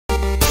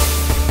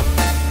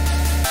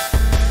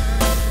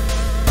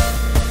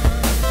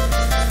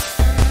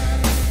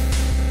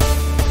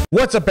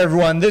What's up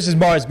everyone, this is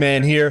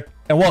Marzzman here,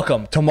 and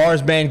welcome to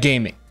Marzzman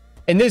Gaming.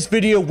 In this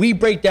video, we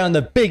break down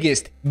the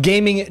biggest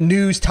gaming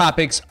news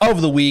topics of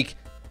the week,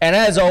 and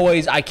as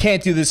always, I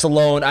can't do this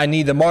alone. I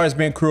need the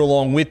Marzzman crew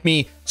along with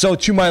me. So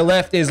to my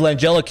left is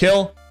Langella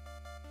Kill.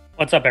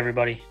 What's up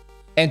everybody?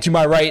 And to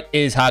my right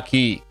is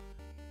Haki.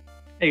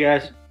 Hey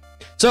guys.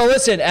 So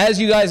listen,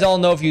 as you guys all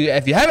know, if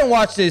you haven't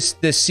watched this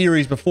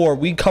series before,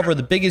 we cover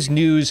the biggest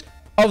news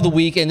of the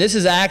week, and this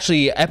is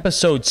actually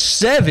episode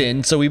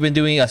 7. So we've been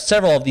doing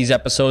several of these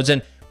episodes,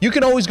 and you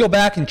can always go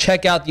back and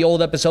check out the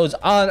old episodes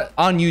on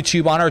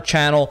YouTube on our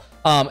channel.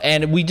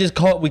 And we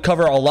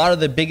cover a lot of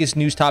the biggest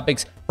news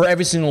topics for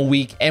every single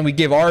week, and we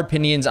give our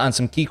opinions on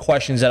some key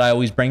questions that I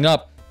always bring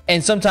up.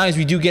 And sometimes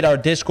we do get our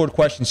Discord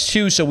questions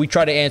too, so we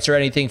try to answer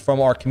anything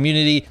from our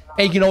community.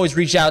 And you can always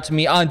reach out to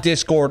me on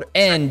Discord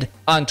and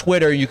on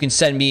Twitter. You can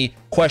send me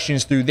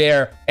questions through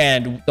there,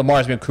 and the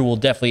Marzzman crew will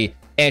definitely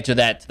answer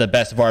that to the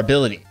best of our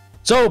ability.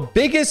 So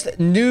biggest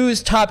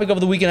news topic of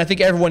the week, and I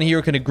think everyone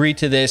here can agree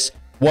to this,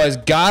 was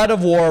God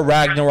of War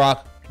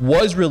Ragnarock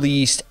was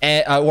released,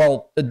 and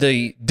well,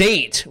 the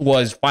date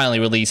was finally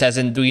released, as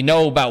in, do we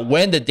know about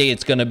when the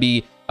date's going to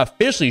be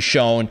officially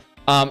shown?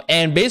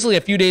 And basically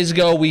a few days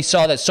ago, we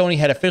saw that Sony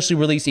had officially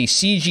released a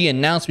CG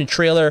announcement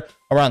trailer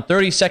around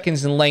 30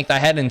 seconds in length. I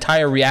had an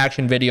entire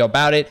reaction video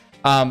about it,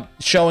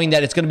 showing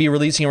that it's going to be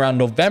releasing around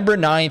November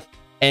 9th,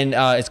 and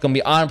it's going to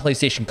be on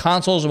PlayStation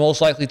consoles,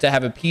 most likely to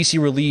have a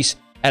PC release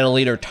at a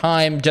later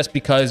time, just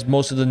because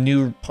most of the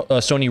new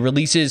Sony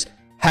releases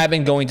have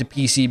been going to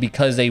PC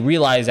because they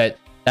realize that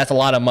that's a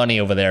lot of money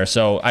over there.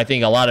 So I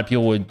think a lot of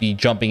people would be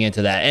jumping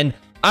into that. And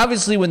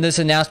obviously, when this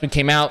announcement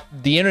came out,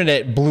 the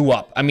internet blew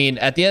up. I mean,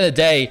 at the end of the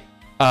day,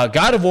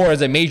 God of War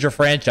is a major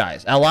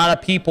franchise. A lot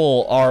of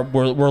people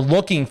were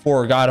looking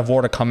for God of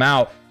War to come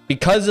out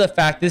because of the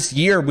fact this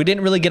year we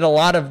didn't really get a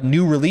lot of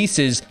new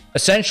releases.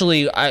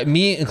 Essentially,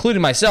 me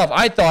including myself,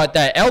 I thought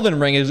that Elden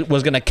Ring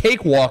was going to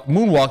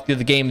moonwalk through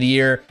the game of the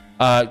year,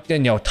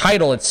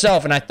 title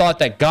itself, and I thought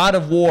that God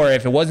of War,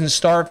 if it wasn't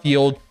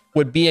Starfield,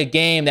 would be a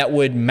game that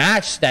would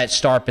match that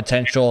star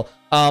potential.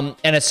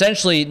 And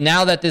essentially,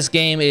 now that this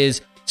game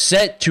is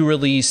set to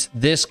release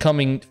this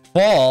coming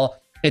fall,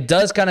 it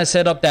does kind of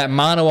set up that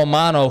mano a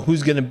mano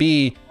who's going to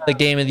be the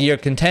game of the year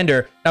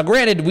contender. Now,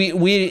 granted,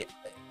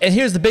 and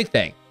here's the big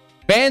thing.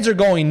 Fans are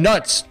going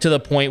nuts to the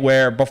point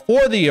where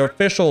before the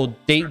official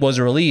date was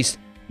released,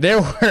 there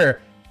were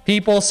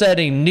people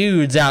sending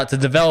nudes out to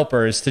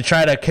developers to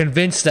try to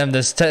convince them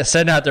to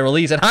send out the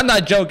release. And I'm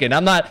not joking.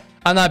 I'm not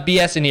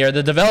BSing here.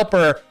 The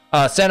developer,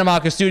 Santa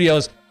Monica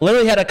Studios,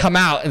 literally had to come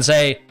out and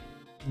say,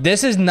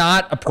 this is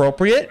not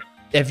appropriate.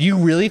 If you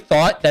really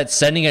thought that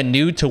sending a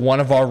nude to one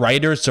of our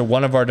writers or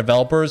one of our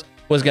developers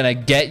was going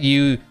to get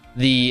you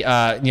the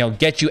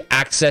get you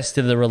access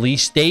to the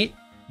release date,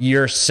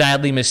 you're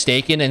sadly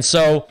mistaken. And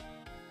so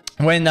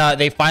when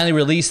they finally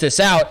released this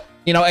out,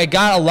 it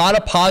got a lot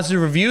of positive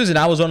reviews, and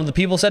I was one of the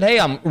people who said, hey,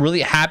 I'm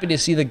really happy to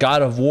see the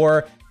God of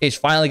War is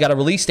finally got a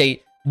release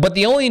date. But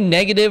the only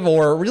negative,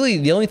 or really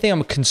the only thing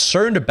I'm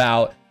concerned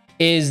about,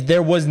 is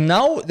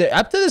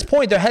up to this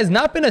point, there has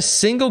not been a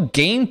single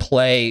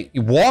gameplay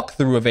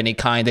walkthrough of any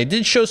kind. They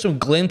did show some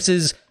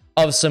glimpses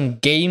of some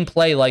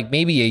gameplay like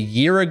maybe a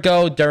year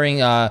ago during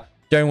one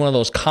of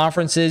those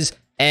conferences,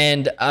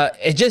 and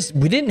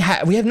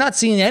we have not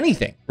seen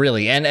anything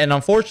really. And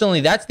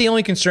unfortunately, that's the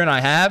only concern I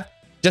have,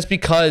 just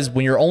because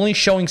when you're only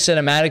showing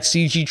cinematic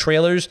CG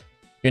trailers,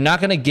 you're not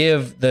going to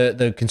give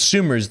the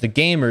consumers, the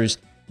gamers,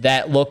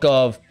 that look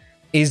of,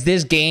 is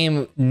this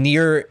game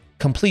near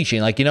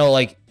completion?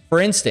 Like for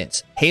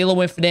instance,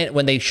 Halo Infinite,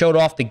 when they showed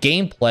off the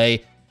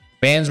gameplay,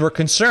 fans were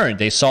concerned.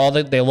 They saw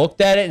that, they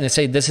looked at it, and they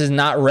say this is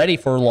not ready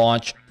for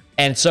launch.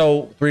 And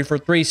so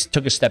 343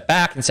 took a step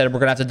back and said, we're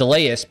going to have to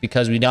delay this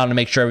because we want to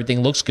make sure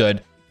everything looks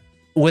good.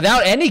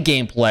 Without any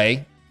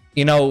gameplay,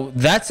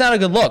 that's not a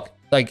good look.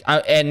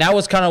 And that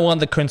was kind of one of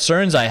the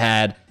concerns I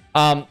had.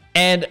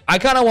 And I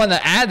kind of want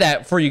to add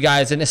that for you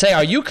guys and say,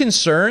 are you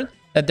concerned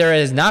that there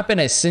has not been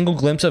a single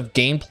glimpse of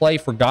gameplay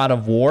for God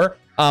of War?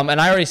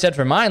 And I already said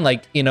for mine,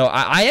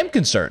 I am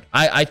concerned.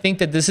 I think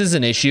that this is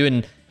an issue,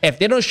 and if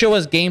they don't show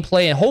us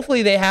gameplay, and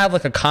hopefully they have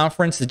a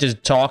conference that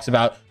just talks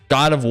about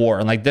God of War,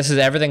 and this is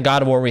everything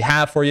God of War we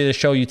have for you to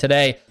show you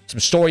today, some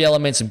story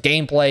elements, some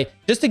gameplay,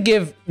 just to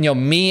give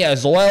me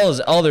as well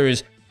as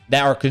others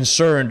that are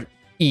concerned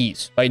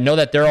ease. I know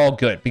that they're all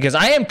good, because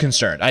I am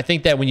concerned. I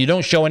think that when you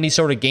don't show any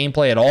sort of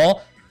gameplay at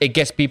all, it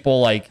gets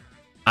people I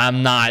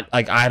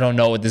don't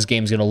know what this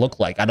game's going to look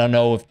like. I don't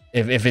know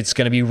if it's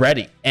going to be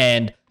ready.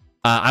 And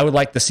I would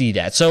like to see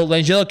that. So,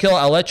 Langella Kill,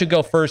 I'll let you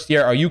go first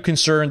here. Are you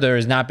concerned there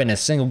has not been a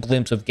single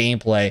glimpse of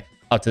gameplay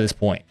up to this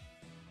point?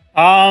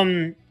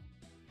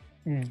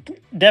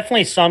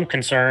 Definitely some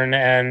concern.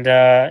 And,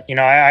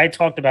 I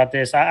talked about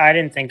this. I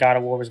didn't think God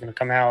of War was going to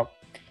come out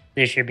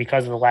this year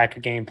because of the lack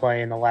of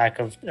gameplay and the lack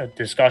of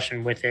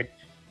discussion with it.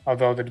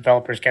 Although the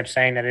developers kept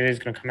saying that it is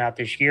going to come out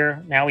this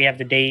year. Now we have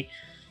the date.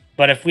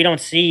 But if we don't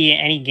see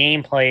any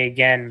gameplay,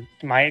 again,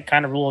 my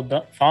kind of rule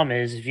of thumb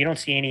is if you don't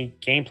see any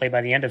gameplay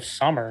by the end of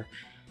summer,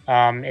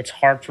 it's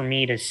hard for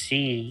me to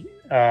see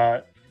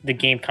the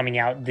game coming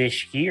out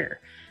this year.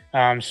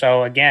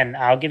 So again,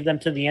 I'll give them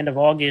to the end of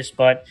August,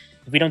 but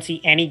if we don't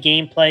see any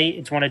gameplay,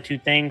 it's one of two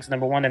things.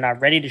 Number one, they're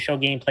not ready to show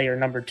gameplay, or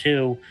number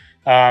two,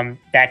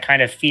 that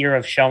kind of fear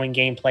of showing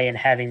gameplay and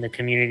having the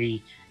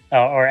community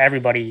or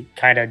everybody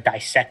kind of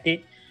dissect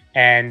it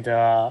and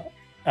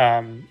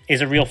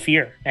is a real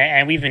fear.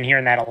 And we've been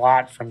hearing that a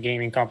lot from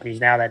gaming companies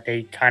now, that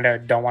they kind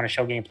of don't want to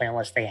show gameplay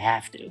unless they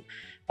have to.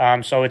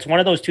 So it's one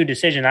of those two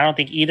decisions. I don't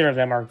think either of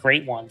them are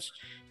great ones.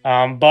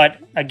 But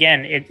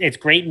again, it's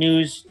great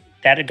news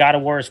that God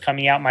of War is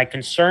coming out. My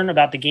concern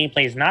about the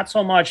gameplay is not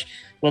so much,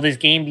 will this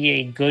game be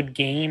a good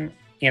game?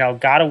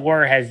 God of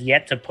War has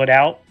yet to put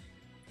out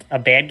a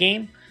bad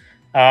game.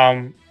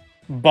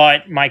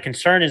 But my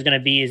concern is going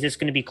to be, is this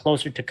going to be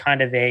closer to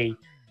kind of a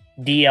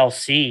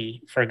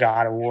DLC for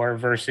God of War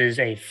versus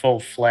a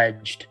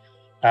full-fledged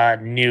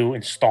new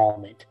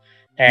installment?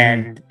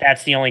 And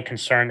that's the only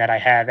concern that I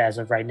have as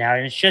of right now.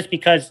 And it's just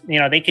because,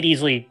 they could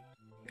easily,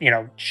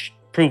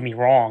 prove me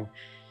wrong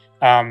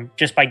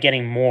just by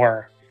getting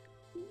more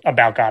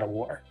about God of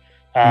War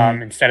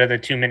instead of the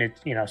 2-minute,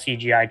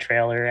 CGI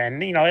trailer.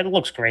 And, it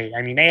looks great.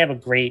 I mean, they have a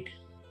great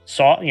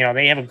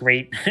they have a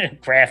great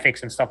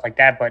graphics and stuff like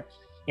that. But,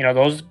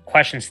 those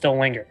questions still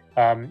linger,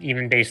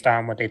 even based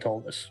on what they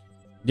told us.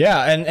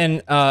 Yeah.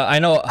 And I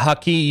know,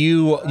 Haki,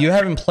 you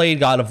haven't played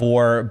God of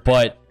War,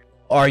 but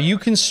are you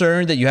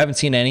concerned that you haven't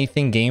seen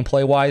anything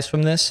gameplay wise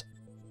from this?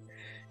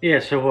 Yeah,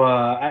 so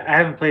I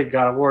haven't played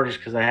God of War just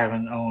because I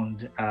haven't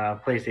owned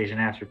PlayStation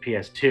after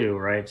PS2,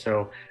 right?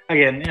 So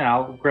again,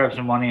 I'll grab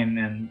some money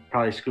and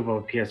probably scoop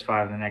up a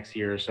PS5 in the next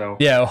year or so.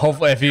 Yeah,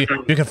 hopefully if you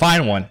can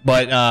find one.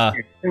 But yeah.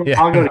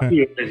 I'll go to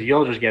you because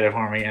you'll just get it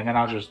for me, and then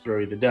I'll just throw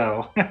you the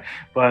dough.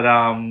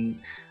 But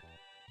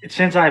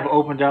since I've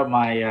opened up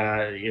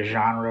my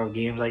genre of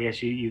games, I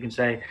guess you can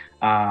say,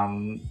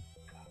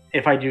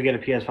 if I do get a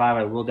PS5,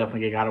 I will definitely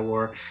get God of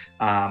War.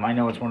 I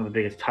know it's one of the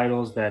biggest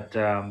titles that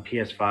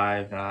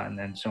PS5 and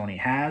then Sony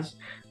has.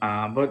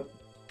 But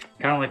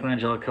kind of like what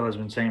Angelica has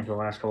been saying for the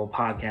last couple of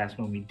podcasts,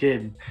 when we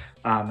did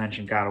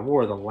mention God of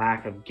War, the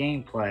lack of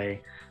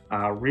gameplay,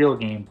 real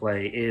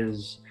gameplay,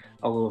 is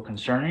a little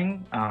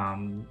concerning.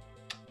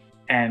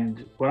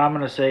 And what I'm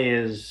going to say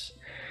is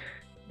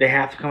they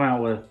have to come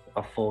out with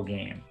a full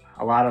game.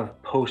 A lot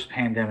of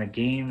post-pandemic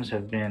games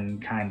have been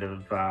kind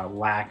of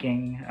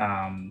lacking,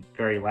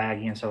 very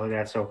laggy and stuff like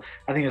that. So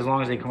I think as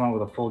long as they come out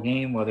with a full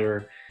game,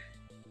 whether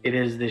it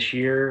is this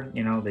year,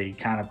 they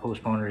kind of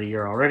postponed it a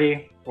year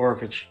already, or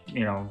if it's,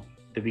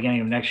 the beginning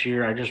of next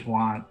year, I just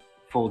want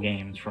full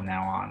games from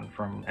now on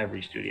from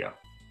every studio.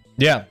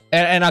 Yeah.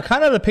 And I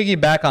kind of to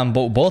piggyback on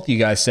both you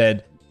guys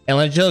said, and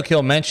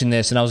Angelica mentioned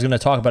this, and I was going to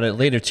talk about it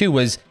later too,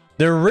 was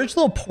the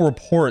original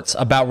reports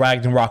about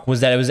Ragnarok was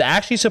that it was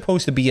actually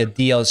supposed to be a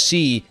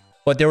DLC,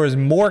 but there was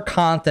more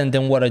content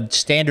than what a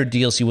standard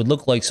DLC would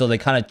look like, so they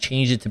kind of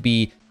changed it to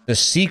be the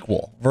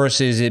sequel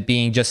versus it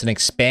being just an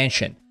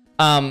expansion.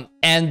 And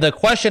the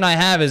question I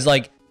have is,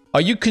 like,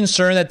 are you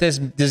concerned that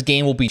this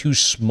game will be too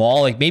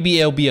small? Like, maybe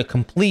it'll be a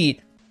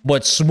complete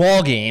but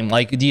small game.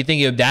 Like, do you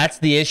think that's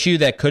the issue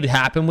that could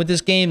happen with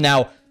this game?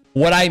 Now,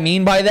 what I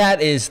mean by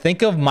that is,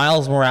 think of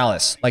Miles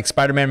Morales, like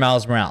Spider-Man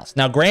Miles Morales.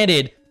 Now,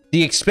 granted,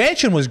 the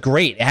expansion was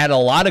great. It had a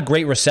lot of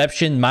great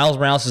reception. Miles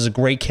Morales is a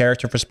great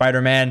character for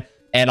Spider-Man,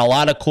 and a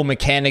lot of cool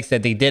mechanics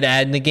that they did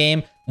add in the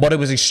game, but it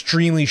was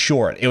extremely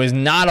short. It was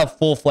not a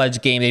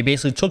full-fledged game. They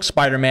basically took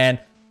Spider-Man,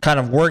 kind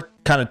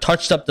of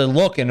touched up the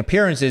look and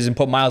appearances and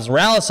put Miles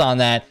Morales on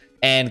that,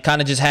 and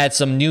kind of just had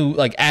some new,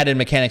 like, added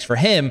mechanics for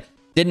him.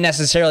 Didn't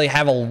necessarily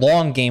have a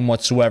long game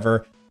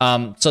whatsoever.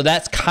 So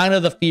that's kind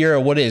of the fear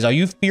of what it is. Are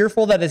you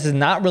fearful that this is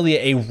not really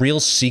a real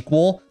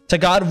sequel to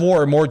God of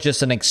War, or more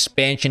just an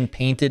expansion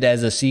painted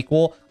as a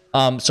sequel?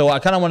 So I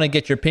kind of want to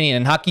get your opinion.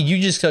 And Haki,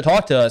 you just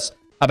talked to us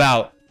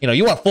about,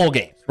 you want full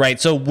games, right?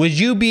 So would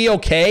you be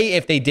okay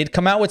if they did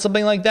come out with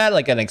something like that,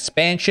 like an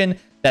expansion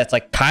that's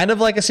like kind of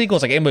like a sequel?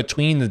 It's like in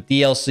between the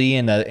DLC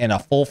and a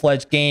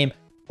full-fledged game.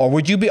 Or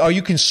are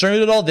you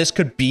concerned at all this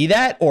could be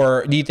that?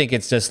 Or do you think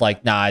it's just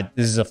like, nah,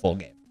 this is a full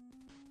game?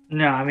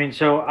 No, I mean,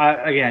 so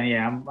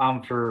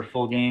I'm for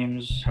full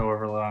games,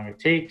 however long it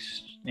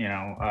takes.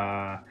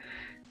 It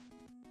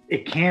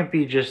can't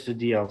be just a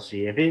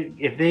DLC.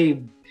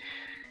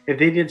 If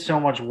they did so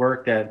much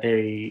work that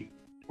they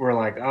were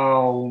like,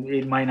 oh,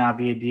 it might not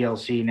be a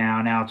DLC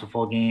now it's a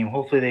full game.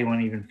 Hopefully they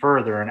went even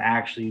further and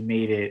actually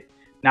made it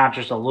not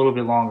just a little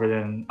bit longer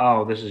than,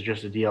 oh, this is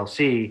just a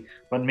DLC,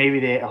 but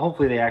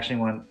hopefully they actually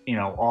went,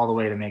 all the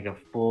way to make a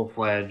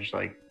full-fledged,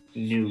 like,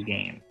 new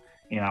game,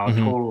 a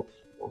total.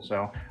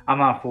 So I'm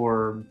not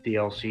for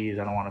DLCs.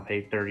 I don't want to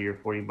pay 30 or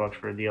 40 bucks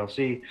for a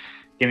DLC.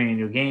 Give me a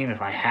new game. If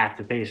I have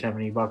to pay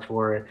 70 bucks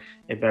for it,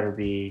 it better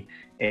be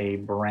a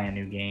brand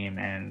new game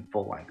and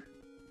full length.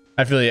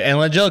 I feel you. And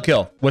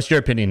Angelica, what's your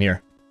opinion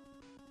here?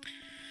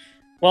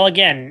 Well,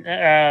 again,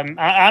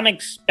 I'm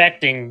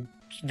expecting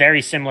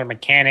very similar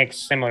mechanics,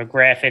 similar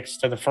graphics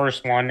to the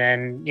first one,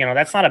 and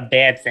that's not a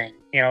bad thing.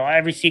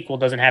 Every sequel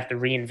doesn't have to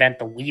reinvent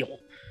the wheel,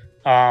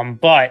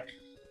 but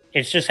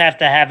It's just have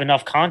to have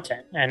enough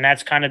content, and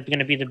that's kind of going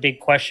to be the big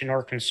question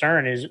or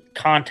concern is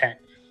content.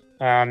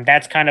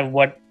 That's kind of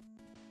what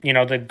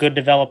the good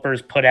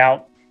developers put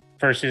out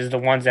versus the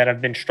ones that have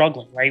been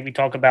struggling, right? We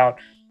talk about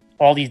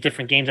all these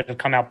different games that have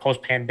come out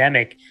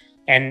post-pandemic,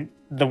 and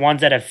the ones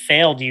that have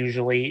failed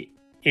usually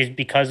is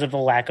because of the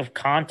lack of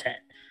content,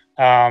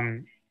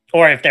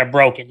 or if they're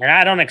broken. And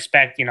I don't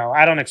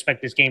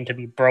expect this game to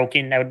be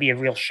broken. That would be a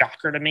real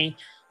shocker to me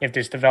if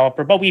this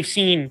developer. But we've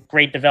seen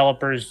great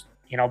developers,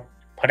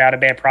 put out a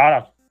bad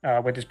product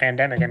with this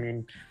pandemic. I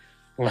mean,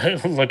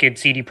 look at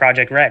CD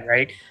Projekt Red,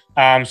 right?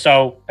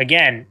 So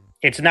again,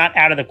 it's not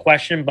out of the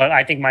question, but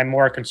I think my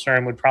more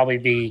concern would probably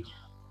be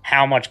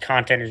how much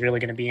content is really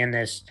going to be in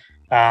this.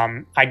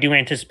 I do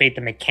anticipate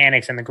the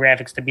mechanics and the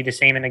graphics to be the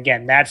same. And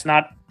again, that's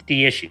not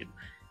the issue.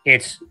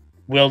 It's,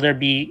 will there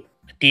be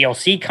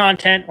DLC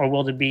content or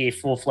will there be a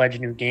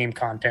full-fledged new game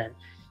content?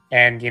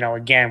 And,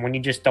 again, when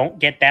you just don't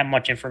get that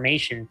much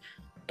information,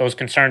 those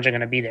concerns are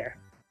going to be there.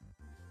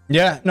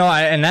 Yeah, no,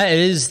 and that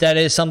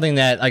is something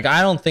that, like,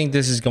 I don't think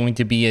this is going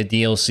to be a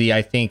DLC.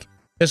 I think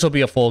this will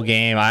be a full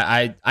game.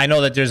 I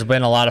know that there's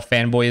been a lot of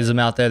fanboyism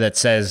out there that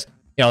says,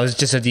 it's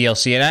just a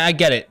DLC, and I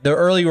get it. The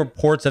early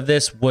reports of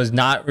this was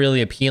not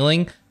really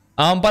appealing,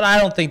 but I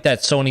don't think that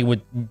Sony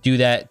would do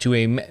that to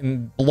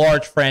a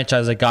large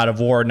franchise like God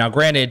of War. Now,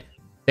 granted,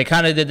 they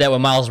kind of did that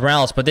with Miles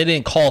Morales, but they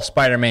didn't call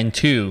Spider-Man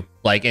 2,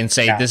 and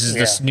say, this is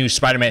this new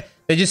Spider-Man.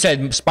 They just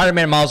said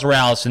Spider-Man Miles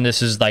Morales, and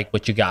this is,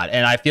 what you got.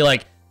 And I feel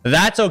like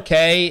that's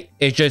okay.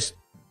 It's just,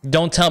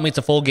 don't tell me it's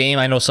a full game.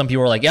 I know some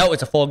people are like, yo,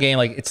 it's a full game.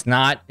 It's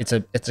not. It's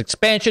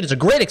expansion. It's a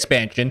great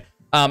expansion.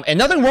 And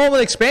nothing wrong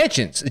with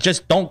expansions. It's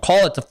just, don't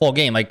call it the full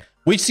game.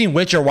 We've seen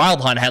Witcher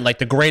Wild Hunt had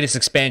the greatest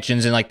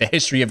expansions in the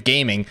history of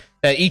gaming.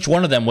 That each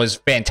one of them was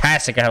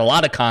fantastic. It had a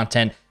lot of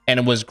content and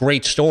it was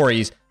great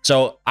stories.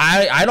 So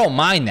I don't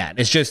mind that.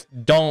 It's just,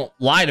 don't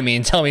lie to me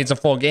and tell me it's a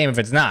full game if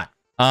it's not.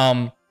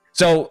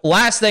 So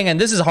last thing, and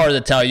this is hard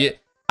to tell you,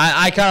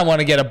 I kind of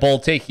want to get a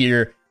bold take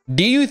here.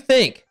 Do you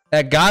think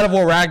that God of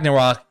War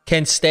Ragnarok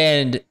can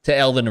stand to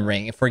Elden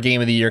Ring for Game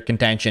of the Year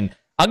contention?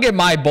 I'll give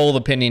my bold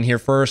opinion here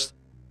first.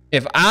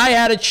 If I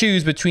had to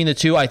choose between the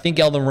two, I think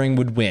Elden Ring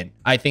would win.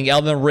 I think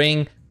Elden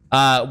Ring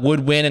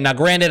would win. And now,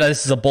 granted,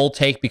 this is a bold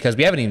take because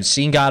we haven't even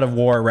seen God of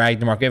War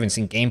Ragnarok. We haven't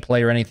seen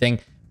gameplay or anything.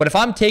 But if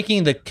I'm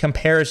taking the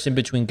comparison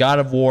between God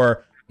of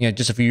War,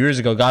 just a few years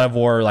ago, God of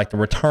War, The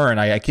Return,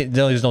 I can't,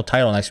 there's no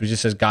title next to it. It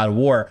just says God of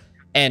War.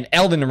 And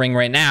Elden Ring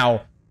right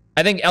now,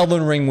 I think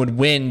Elden Ring would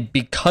win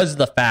because of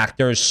the fact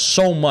there's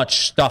so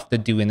much stuff to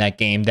do in that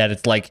game that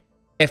it's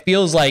it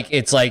feels like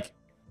it's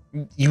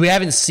you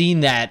haven't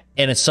seen that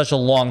in such a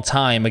long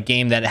time. A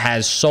game that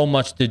has so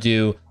much to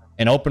do,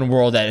 an open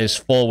world that is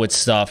full with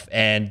stuff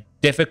and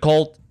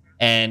difficult,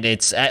 and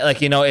it's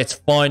it's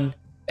fun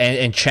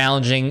and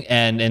challenging,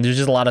 and there's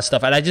just a lot of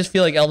stuff. And I just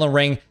feel like Elden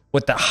Ring,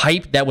 with the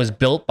hype that was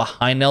built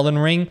behind Elden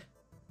Ring,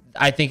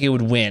 I think it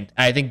would win.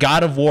 I think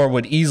God of War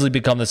would easily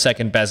become the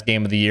second best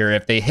game of the year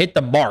if they hit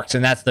the marks,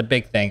 and that's the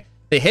big thing.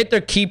 They hit their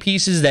key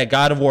pieces that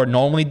God of War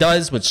normally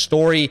does with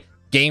story,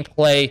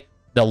 gameplay,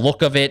 the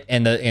look of it,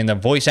 and the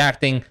voice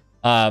acting.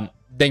 Then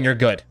you're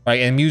good,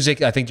 right? And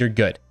music, I think you're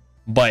good.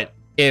 But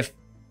if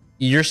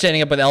you're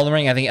standing up with Elden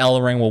Ring, I think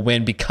Elden Ring will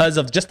win because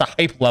of just the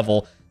hype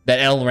level that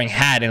Elden Ring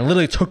had, and it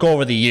literally took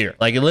over the year.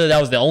 That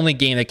was the only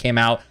game that came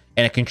out,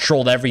 and it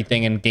controlled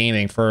everything in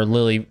gaming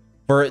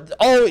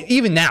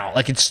even now,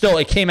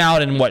 it came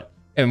out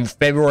in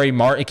February,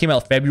 March. It came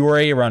out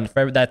February, around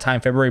that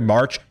time, February,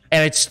 March,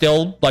 and it's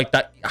still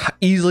that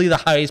easily the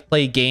highest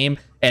played game,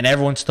 and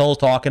everyone's still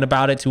talking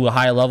about it to a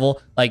high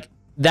level.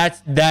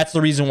 That's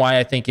the reason why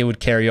I think it would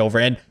carry over.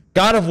 And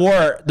God of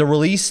War, the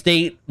release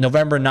date,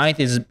 November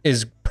 9th,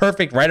 is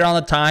perfect, right around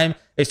the time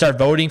they start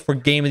voting for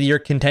Game of the Year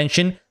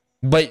contention,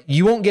 but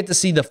you won't get to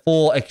see the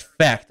full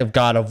effect of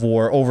God of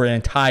War over an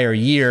entire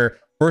year.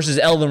 Versus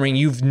Elden Ring,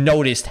 you've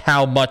noticed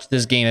how much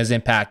this game has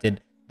impacted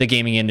the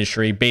gaming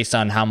industry based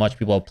on how much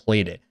people have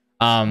played it.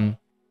 Now,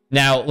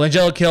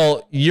 Langella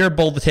Kill, your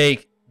bold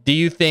take. Do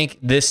you think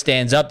this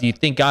stands up? Do you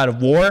think God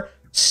of War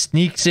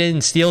sneaks in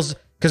and steals?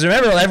 Because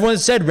remember, everyone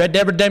said Red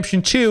Dead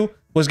Redemption 2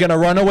 was going to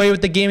run away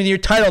with the Game of the Year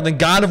title. Then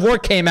God of War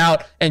came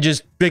out and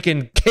just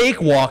freaking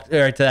cakewalked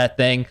right to that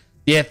thing.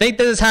 Do you think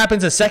that this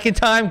happens a second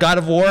time? God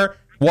of War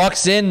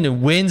walks in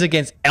and wins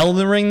against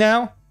Elden Ring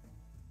now?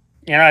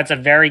 It's a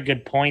very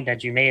good point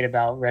that you made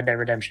about Red Dead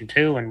Redemption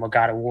 2 and what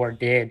God of War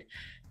did.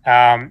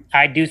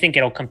 I do think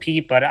it'll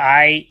compete, but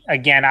I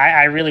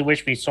really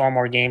wish we saw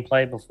more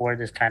gameplay before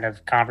this kind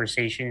of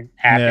conversation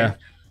happened.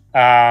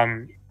 Yeah.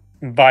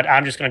 But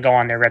I'm just going to go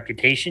on their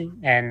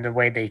reputation and the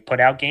way they put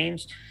out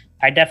games.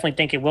 I definitely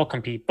think it will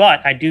compete,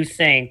 but I do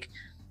think,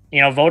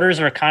 voters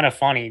are kind of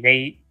funny.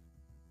 They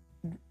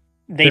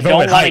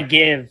don't want to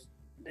give.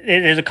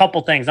 There's a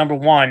couple things. Number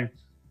one,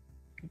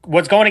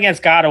 what's going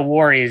against God of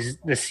War is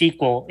the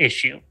sequel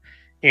issue.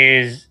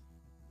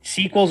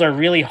 Sequels are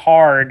really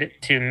hard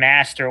to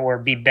master or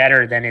be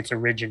better than its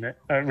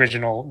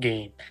original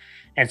game.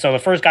 And so the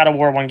first God of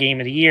War won Game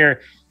of the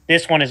Year.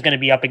 This one is going to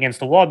be up against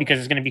the wall because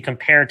it's going to be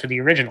compared to the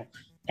original.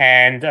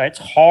 and it's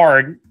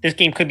hard. This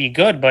game could be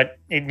good, but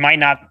it might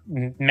not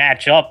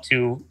match up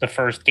to the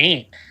first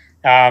game,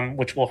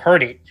 which will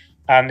hurt it.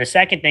 The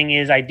second thing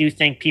is I do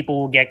think people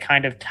will get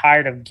kind of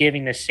tired of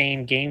giving the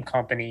same game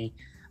company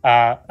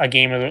a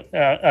game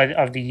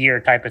of the year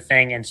type of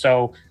thing. And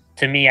so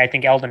to me, I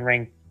think Elden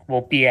Ring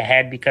will be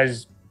ahead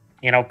because,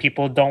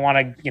 people don't want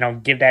to,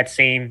 give that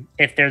same,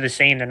 if they're the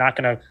same, they're not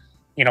going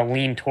to,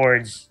 lean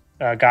towards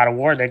God of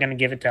War. They're going to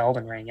give it to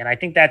Elden Ring. And I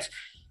think that's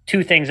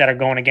two things that are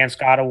going against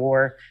God of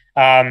War.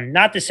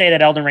 Not to say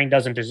that Elden Ring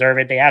doesn't deserve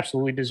it. They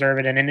absolutely deserve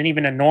it. And in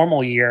even a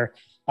normal year,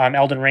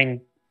 Elden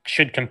Ring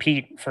should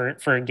compete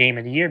for a game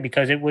of the year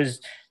because it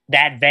was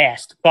that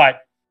vast.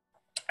 But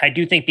I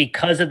do think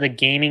because of the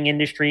gaming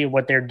industry,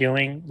 what they're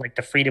doing, like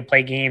the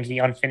free-to-play games, the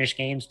unfinished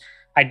games,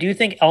 I do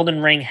think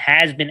Elden Ring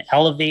has been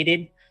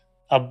elevated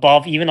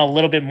above even a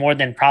little bit more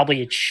than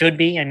probably it should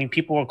be. I mean,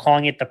 people were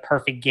calling it the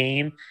perfect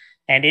game,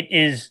 and it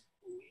is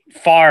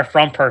far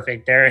from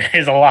perfect. There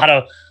is a lot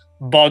of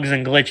bugs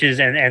and glitches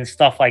and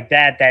stuff like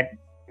that,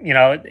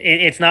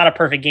 it's not a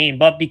perfect game.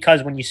 But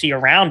because when you see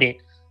around it,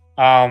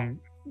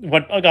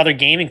 what other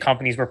gaming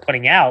companies were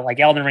putting out, like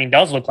Elden Ring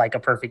does look like a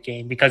perfect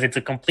game because it's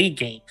a complete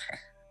game.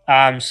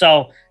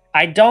 So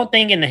I don't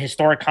think in the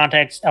historic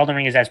context, Elden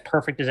Ring is as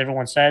perfect as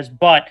everyone says,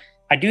 but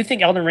I do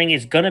think Elden Ring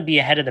is going to be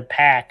ahead of the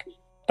pack.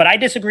 But I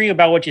disagree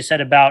about what you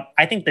said about,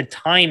 I think the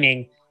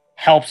timing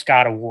helps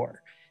God of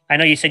War. I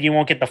know you said you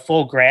won't get the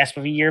full grasp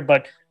of a year,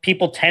 but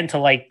people tend to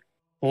like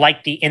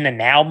the in the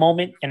now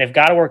moment. And if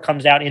God of War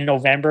comes out in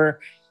November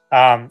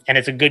and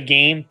it's a good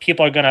game,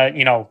 people are going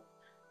to,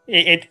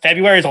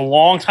 February is a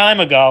long time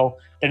ago.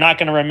 They're not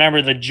going to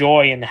remember the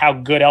joy and how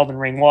good Elden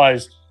Ring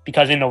was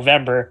because in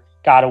November,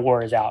 God of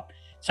War is out.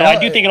 So I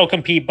do think it'll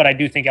compete, but I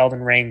do think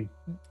Elden Ring,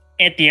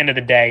 at the end of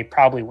the day,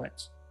 probably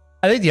wins.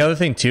 I think the other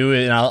thing too,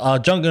 and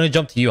I'm going to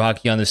jump to you,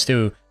 Hockey, on this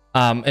too,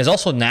 is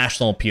also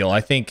national appeal. I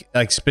think,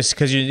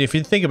 because if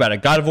you think about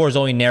it, God of War is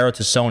only narrowed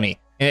to Sony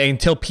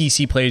until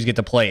PC players get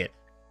to play it.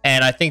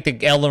 And I think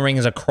the Elden Ring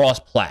is a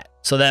cross-plat,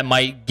 so that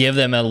might give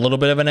them a little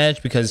bit of an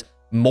edge because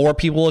more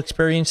people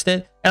experienced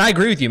it. And I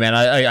agree with you, man.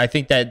 I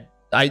think that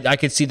I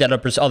could see that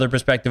other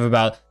perspective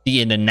about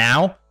the in and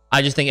now.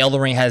 I just think Elden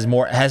Ring has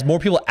more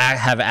people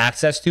have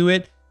access to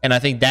it, and I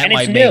think that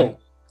might be new.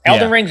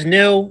 Elden Ring's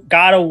new.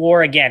 God of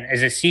War again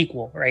is a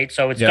sequel, right?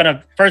 So it's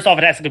gonna, first off,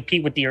 it has to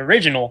compete with the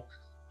original,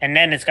 and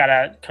then it's got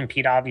to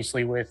compete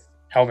obviously with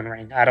Elden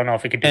Ring. I don't know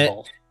if it could do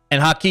both. And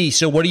Haki,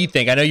 so what do you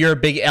think? I know you're a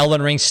big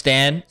Elden Ring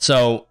stan,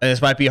 so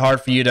this might be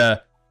hard for you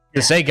to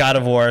say God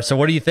of War. So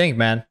what do you think,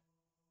 man?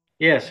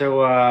 Yeah,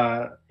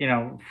 so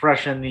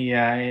fresh in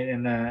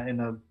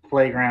the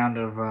playground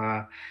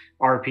of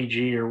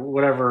RPG or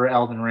whatever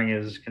Elden Ring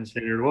is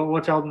considered.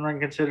 What's Elden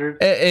Ring considered?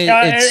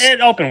 It's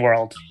an open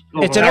world.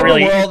 It's an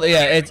open world.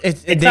 Yeah,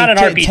 it's not an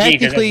RPG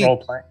because it's role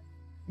play.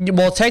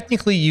 Well,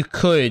 technically, you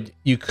could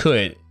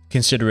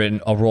consider it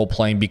a role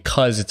playing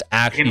because it's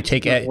actually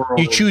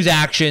you choose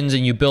actions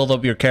and you build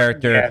up your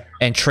character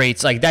and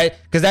traits like that.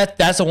 Because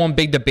that's the one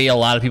big debate a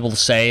lot of people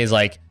say is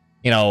like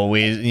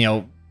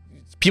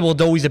people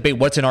always debate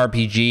what's an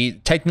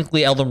RPG.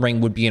 Technically, Elden Ring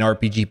would be an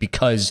RPG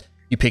because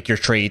you pick your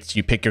traits,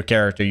 you pick your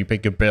character, you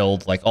pick your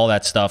build, like all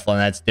that stuff, and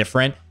that's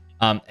different.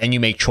 And you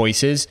make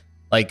choices.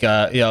 Like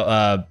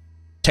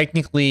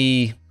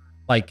technically,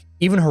 like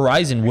even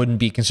Horizon wouldn't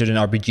be considered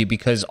an RPG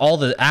because all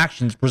the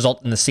actions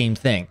result in the same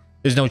thing.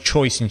 There's no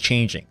choice in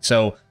changing.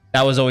 So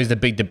that was always the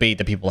big debate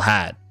that people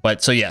had.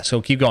 But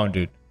so keep going,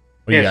 dude.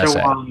 What do you guys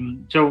say?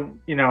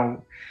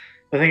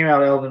 The thing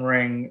about Elden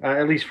Ring,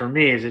 at least for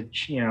me, is it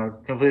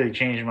completely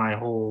changed my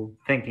whole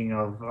thinking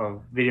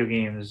of video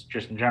games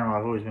just in general.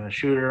 I've always been a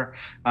shooter.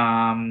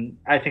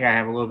 I think I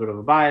have a little bit of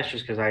a bias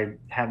just because I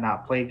have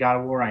not played God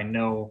of War. I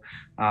know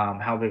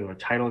how big of a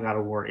title God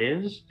of War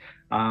is.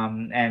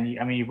 And I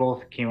mean, you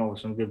both came up with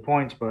some good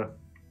points, but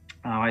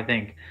I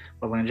think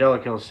what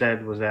Langelico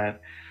said was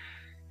that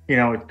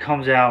it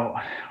comes out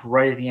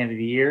right at the end of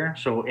the year.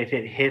 So if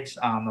it hits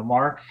on the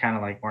mark, kind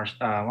of like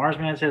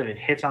Marzzman said, if it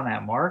hits on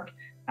that mark,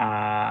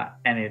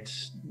 and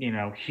it's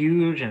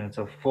huge and it's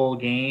a full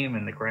game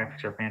and the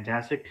graphics are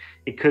fantastic,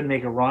 it could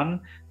make a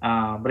run.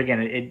 But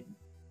again,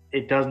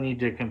 it does need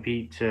to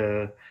compete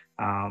to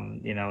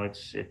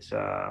its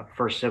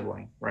first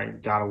sibling, right?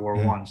 God of War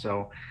 1.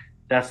 So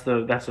that's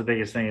the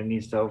biggest thing. It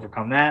needs to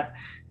overcome that.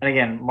 And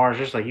again, Mars,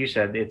 just like you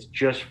said, it's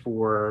just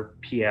for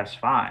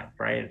PS5,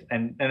 right?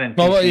 And then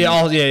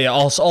PC.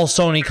 all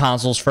Sony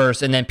consoles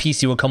first, and then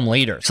PC will come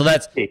later. So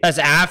that's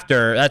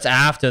after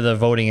the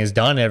voting is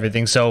done and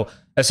everything. So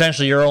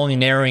essentially, you're only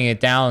narrowing it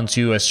down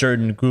to a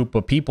certain group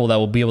of people that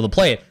will be able to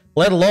play it,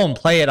 let alone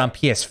play it on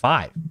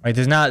PS5,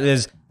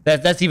 right?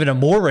 That's even a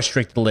more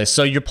restricted list.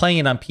 So you're playing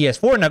it on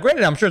PS4. Now,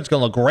 granted, I'm sure it's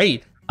going to look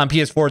great on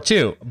PS4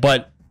 too,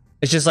 but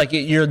it's just like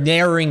you're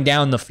narrowing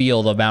down the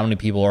field of how many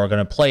people are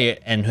going to play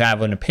it and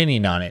have an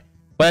opinion on it.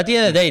 But at the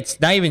end of the day,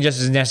 it's not even just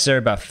as necessary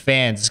about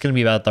fans. It's going to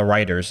be about the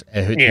writers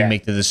who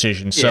make the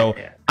decision. So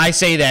I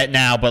say that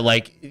now, but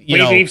like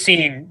we've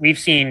seen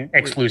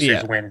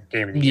exclusives win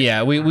Game of the Year.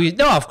 Yeah, we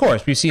no, of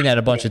course we've seen that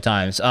a bunch of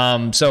times.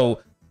 So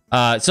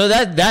So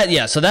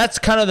that's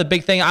kind of the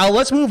big thing.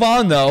 Let's move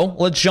on though.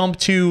 Let's jump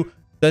to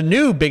the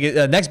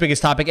next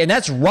biggest topic, and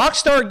that's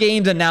Rockstar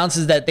Games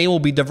announces that they will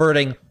be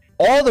diverting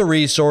all the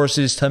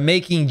resources to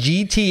making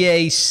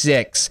GTA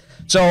 6.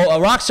 So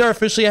Rockstar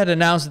officially had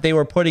announced that they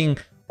were putting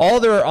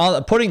hold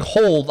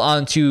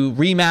onto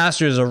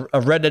remasters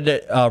of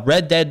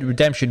Red Dead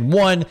Redemption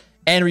 1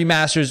 and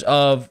remasters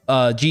of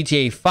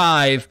GTA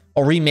 5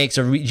 or remakes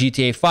of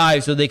GTA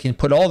 5, so they can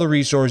put all the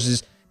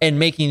resources in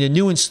making the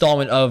new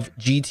installment of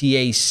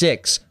GTA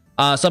 6.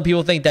 Some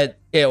people think that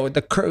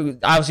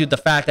obviously with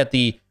the fact that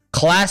the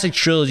classic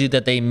trilogy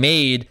that they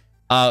made,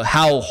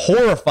 how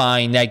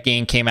horrifying that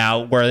game came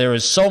out, where there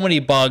was so many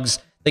bugs,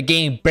 the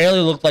game barely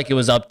looked like it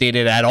was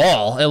updated at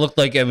all. It looked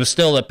like it was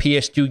still a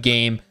PS2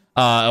 game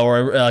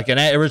or like an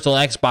original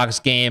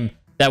Xbox game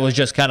that was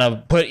just kind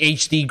of put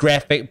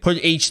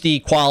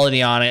HD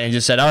quality on it and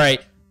just said, all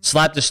right,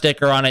 slap the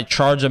sticker on it,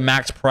 charge a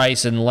max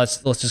price, and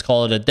let's just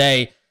call it a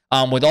day.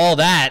 With all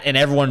that and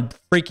everyone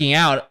freaking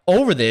out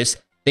over this,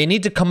 they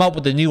need to come up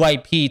with a new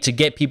IP to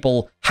get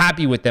people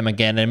happy with them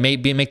again and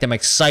maybe make them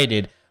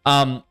excited.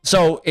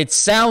 So it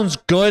sounds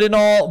good and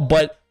all,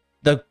 but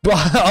the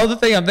other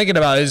thing I'm thinking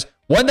about is,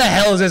 when the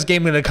hell is this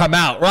game going to come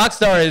out?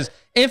 Rockstar is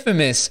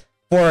infamous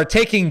for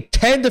taking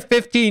 10 to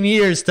 15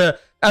 years to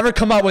ever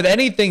come up with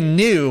anything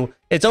new.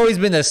 It's always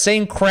been the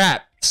same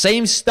crap,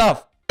 same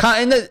stuff.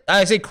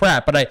 I say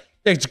crap, but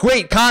it's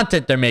great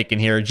content they're making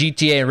here.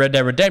 GTA and Red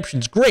Dead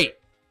Redemption's great,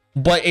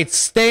 but it's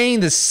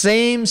staying the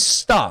same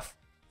stuff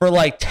for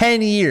like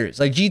 10 years,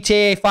 like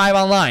GTA 5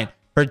 Online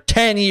for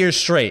 10 years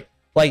straight.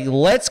 Like,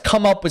 let's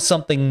come up with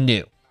something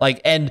new.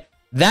 And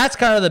that's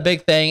kind of the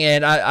big thing.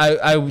 And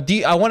I want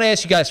to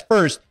ask you guys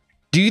first,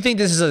 do you think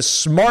this is a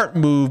smart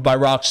move by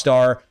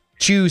Rockstar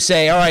to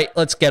say, all right,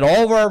 let's get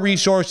all of our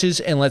resources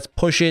and let's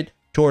push it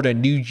toward a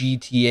new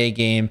GTA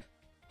game?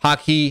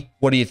 Haki,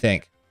 what do you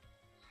think?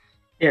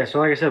 Yeah, so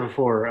like I said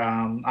before,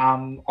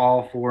 I'm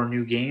all for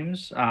new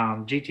games.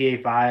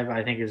 GTA 5,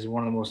 I think, is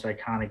one of the most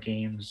iconic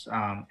games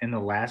in the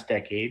last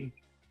decade.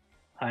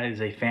 It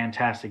is a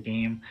fantastic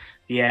game.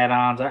 The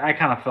add-ons, I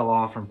kind of fell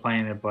off from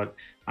playing it, but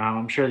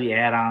I'm sure the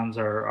add-ons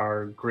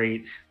are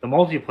great. The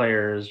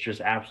multiplayer is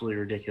just absolutely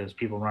ridiculous.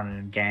 People running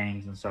in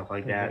gangs and stuff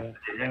like that.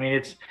 Mm-hmm. I mean,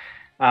 it's...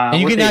 and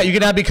you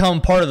can now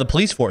become part of the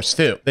police force,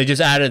 too. They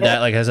just added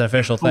that as an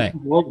official thing.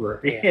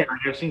 Yeah,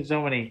 I've seen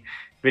so many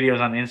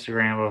videos on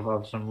Instagram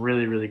of some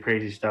really, really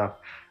crazy stuff.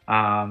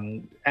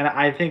 And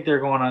I think they're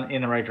going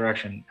in the right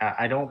direction.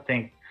 I don't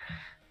think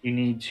you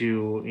need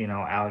to,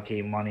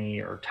 allocate money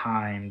or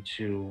time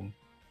to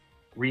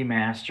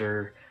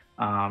remaster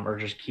or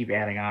just keep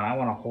adding on. I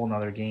want a whole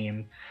nother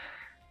game.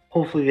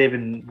 Hopefully they've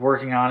been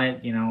working on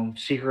it,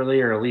 secretly,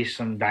 or at least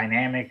some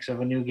dynamics of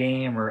a new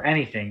game or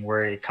anything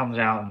where it comes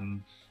out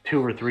in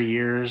 2 or 3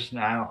 years.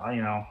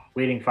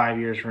 Waiting 5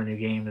 years for a new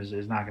game is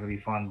not going to be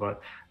fun,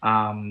 but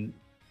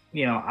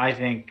I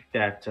think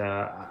that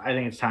I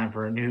think it's time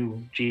for a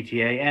new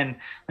GTA. And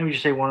let me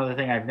just say one other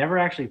thing: I've never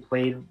actually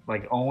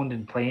owned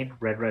and played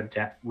Red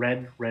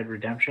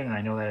Redemption, and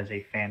I know that is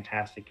a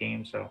fantastic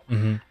game. So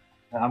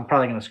I'm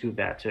probably going to scoop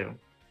that too.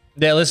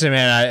 Yeah, listen,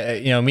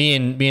 man. Me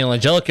and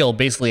Angelico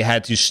basically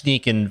had to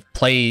sneak and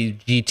play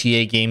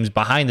GTA games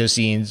behind the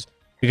scenes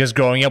because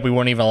growing up we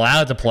weren't even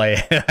allowed to play.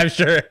 I'm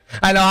sure.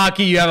 I know,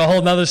 Haki, you have a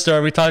whole nother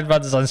story. We talked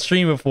about this on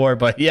stream before,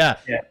 but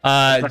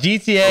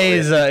GTA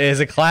is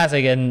a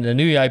classic, and a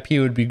new IP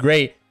would be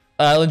great.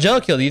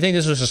 Angelico, do you think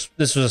this was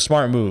a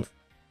smart move?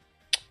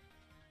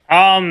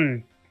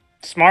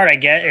 Smart, I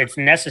get. It's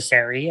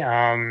necessary.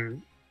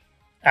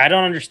 I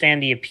don't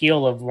understand the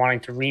appeal of wanting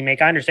to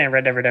remake. I understand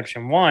Red Dead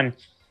Redemption 1,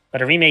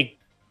 but a remake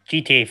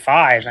GTA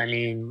 5, I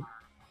mean,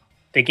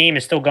 the game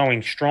is still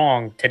going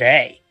strong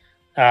today.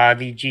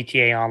 The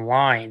GTA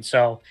Online.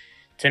 So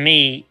to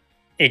me,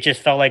 it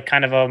just felt like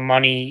kind of a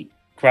money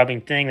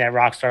grubbing thing that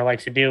Rockstar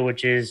likes to do,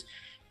 which is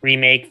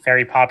remake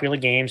very popular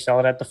games, sell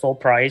it at the full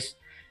price.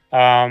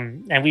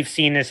 And we've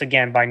seen this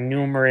again by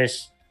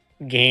numerous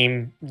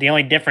game. The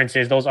only difference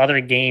is those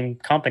other game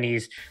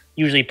companies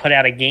usually put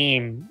out a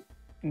game.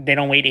 They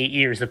don't wait 8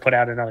 years to put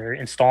out another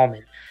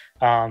installment.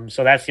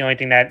 So that's the only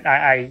thing that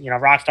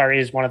Rockstar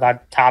is one of the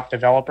top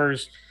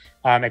developers,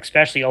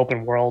 especially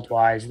open world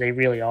wise. They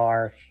really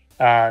are.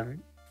 In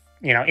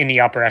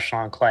the upper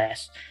echelon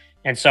class.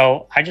 And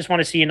so I just want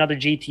to see another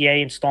GTA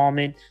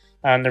installment.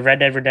 The Red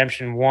Dead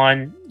Redemption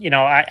 1,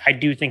 I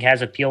do think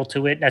has appeal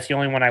to it. That's the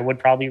only one I would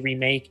probably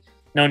remake.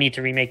 No need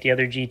to remake the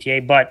other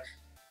GTA. But,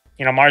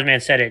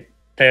 Marzzman said it.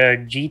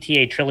 The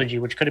GTA trilogy,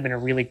 which could have been a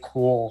really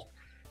cool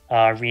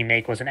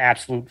remake, was an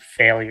absolute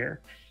failure.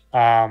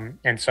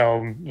 And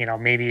so,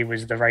 maybe it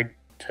was the right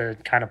to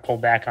kind of pull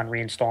back on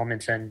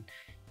reinstallments and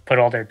put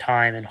all their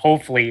time. And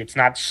hopefully it's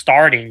not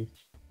starting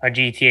a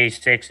GTA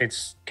 6,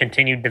 it's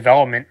continued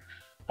development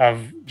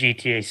of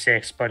GTA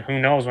 6, but who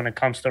knows when it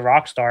comes to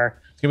Rockstar.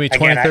 It's going to be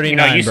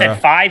 2039, you said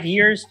 5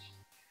 years.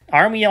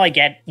 aren't we like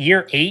at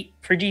year 8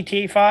 for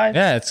GTA 5?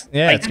 Yeah, it's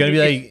gonna be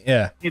like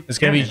it's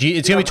gonna be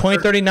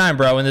 2039,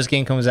 bro, when this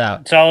game comes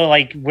out. So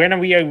like, when are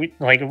we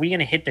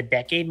gonna hit the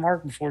decade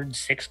mark before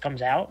 6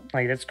 comes out?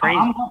 Like, that's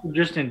crazy.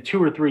 Just in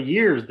 2 or 3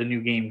 years, the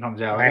new game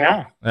comes out.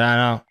 I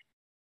know.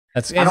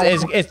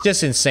 It's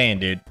just insane,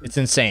 dude. It's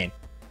insane.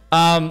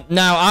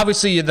 Now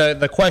obviously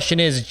the question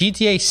is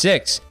GTA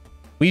 6.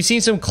 We've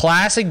seen some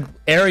classic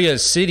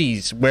areas,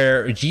 cities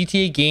where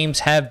GTA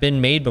games have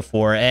been made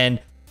before, and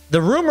the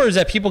rumors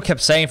that people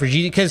kept saying for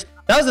GTA, because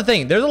that was the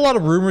thing. There's a lot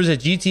of rumors that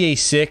GTA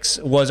 6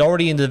 was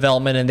already in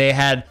development, and they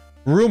had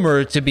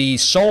rumored to be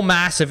so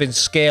massive in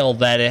scale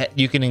that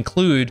you can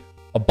include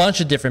a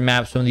bunch of different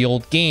maps from the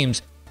old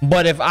games.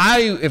 But if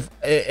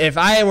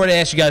I were to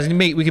ask you guys,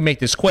 we can make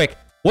this quick,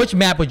 which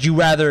map would you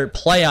rather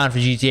play on for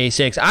GTA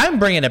 6? I'm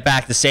bringing it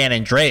back to San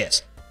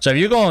Andreas. So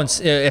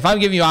if I'm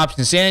giving you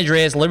options, San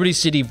Andreas, Liberty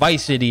City,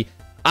 Vice City,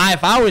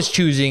 if I was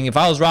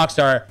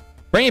Rockstar,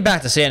 bring it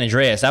back to San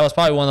Andreas. That was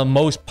probably one of the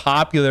most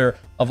popular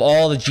of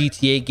all the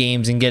GTA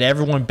games, and get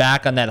everyone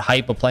back on that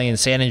hype of playing in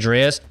San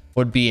Andreas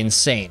would be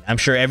insane. I'm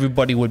sure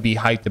everybody would be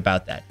hyped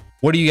about that.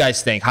 What do you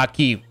guys think?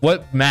 Haki,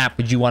 what map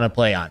would you want to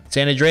play on?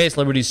 San Andreas,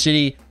 Liberty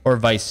City, or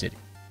Vice City?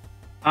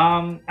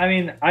 I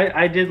mean,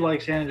 I did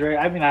like San Andreas.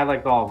 I mean, I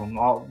liked all of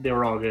them. They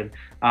were all good.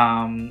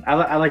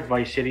 I like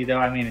Vice City though.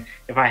 I mean,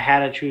 if I had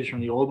to choose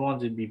from the old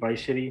ones, it'd be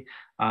Vice City.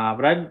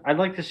 But I'd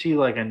like to see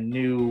like a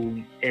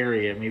new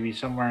area, maybe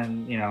somewhere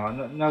in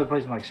another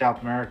place in like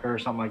South America or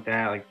something like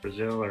that, like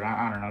Brazil, or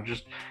I don't know.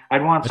 Just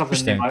I'd want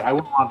something new. I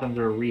wouldn't want them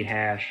to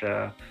rehash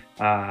an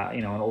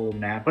old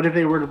map. But if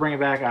they were to bring it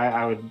back,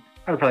 I would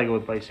probably go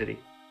with Vice City.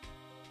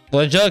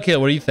 Well, Angelica,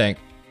 what do you think?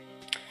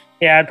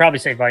 Yeah, I'd probably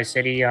say Vice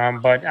City.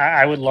 But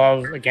I would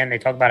love, again, they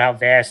talk about how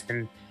vast,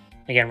 and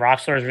again,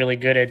 Rockstar is really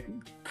good at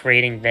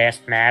creating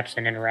vast maps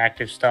and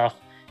interactive stuff.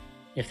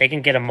 If they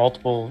can get a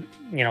multiple,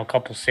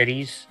 couple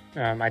cities,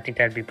 I think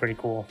that'd be pretty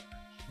cool.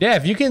 Yeah,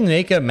 if you can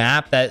make a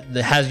map that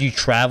has you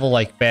travel,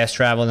 like fast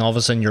travel, and all of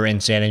a sudden you're in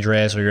San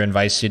Andreas or you're in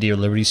Vice City or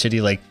Liberty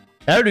City, like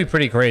that would be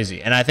pretty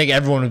crazy. And I think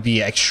everyone would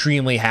be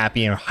extremely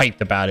happy and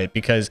hyped about it,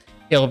 because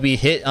it'll be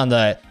hit on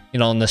the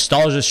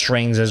nostalgia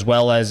strings, as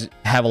well as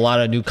have a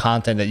lot of new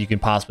content that you can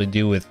possibly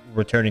do with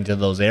returning to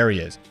those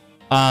areas.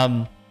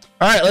 All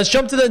right, let's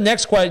jump to the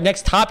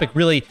next topic,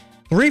 really.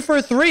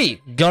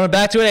 343, going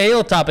back to a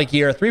Halo topic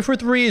here.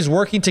 343 is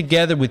working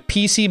together with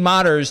PC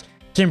modders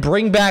to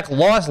bring back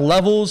lost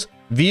levels,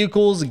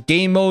 vehicles,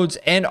 game modes,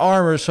 and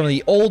armors from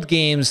the old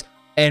games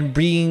and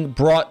being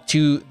brought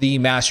to the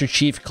Master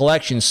Chief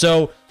Collection.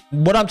 So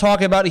what I'm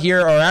talking about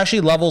here are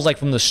actually levels like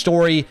from the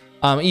story,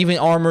 even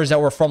armors that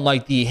were from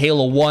like the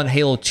Halo 1,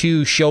 Halo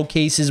 2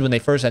 showcases when they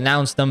first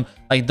announced them,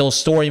 like those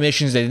story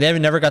missions they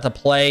never got to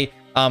play.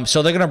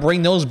 So they're going to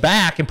bring those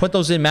back and put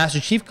those in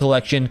Master Chief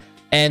Collection.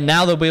 And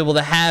now they'll be able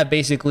to have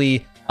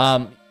basically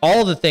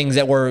all the things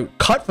that were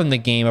cut from the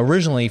game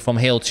originally from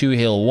Halo 2,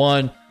 Halo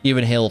 1,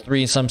 even Halo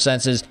 3 in some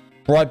senses,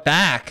 brought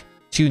back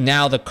to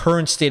now the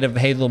current state of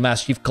Halo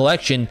Master Chief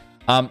Collection.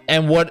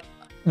 And when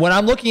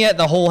I'm looking at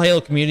the whole Halo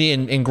community,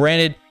 and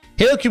granted,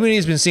 Halo community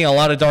has been seeing a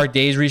lot of dark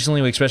days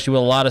recently, especially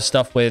with a lot of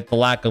stuff with the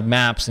lack of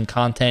maps and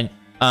content.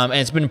 And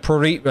it's been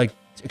pretty, like,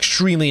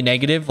 extremely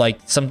negative, like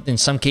in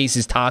some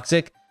cases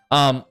toxic.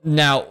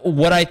 Now,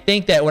 what I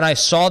think that when I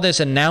saw this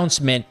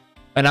announcement,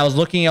 and I was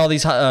looking at all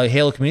these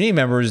Halo community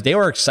members, they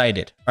were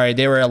excited. All right,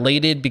 they were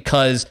elated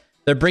because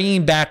they're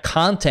bringing back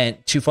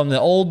content from the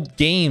old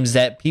games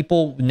that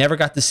people never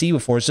got to see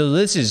before. So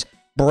this is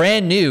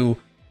brand new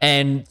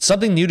and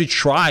something new to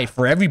try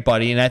for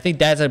everybody, and I think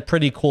that's a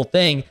pretty cool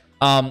thing.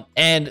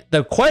 And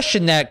the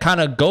question that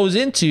kind of goes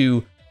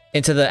into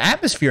the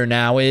atmosphere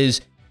now is,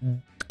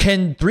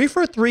 can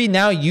 343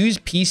 now use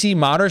PC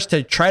modders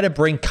to try to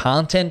bring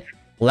content,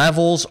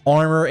 levels,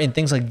 armor, and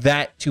things like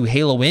that to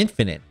Halo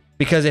Infinite?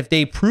 Because if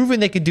they've proven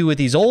they could do with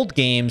these old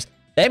games,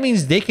 that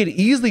means they could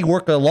easily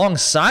work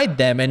alongside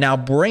them and now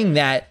bring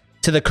that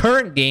to the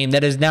current game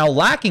that is now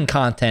lacking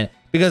content.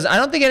 Because I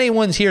don't think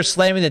anyone's here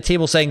slamming the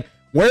table saying,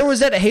 where was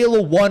that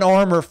Halo 1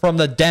 armor from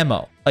the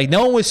demo? Like,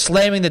 no one was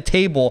slamming the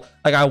table.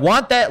 Like, I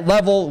want that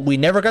level. We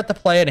never got to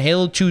play it in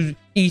Halo 2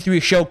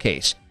 E3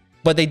 showcase,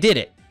 but they did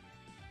it.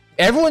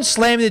 Everyone's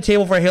slamming the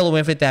table for Halo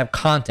Infinite to have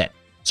content.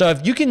 So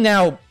if you can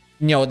now,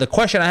 the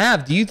question I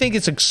have, do you think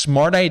it's a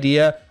smart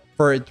idea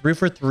for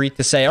 343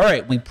 to say, all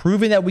right, we've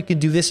proven that we can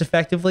do this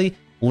effectively.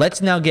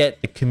 Let's now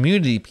get the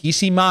community,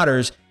 PC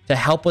modders, to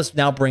help us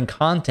now bring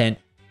content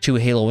to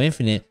Halo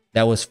Infinite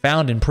that was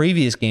found in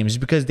previous games,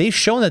 because they've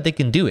shown that they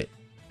can do it.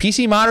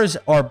 PC modders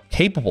are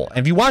capable. And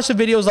if you watch the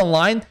videos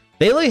online,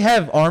 they really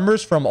have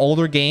armors from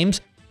older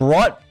games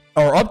brought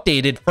or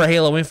updated for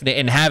Halo Infinite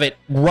and have it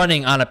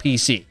running on a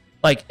PC.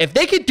 Like, if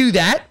they could do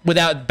that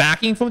without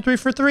backing from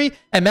 343,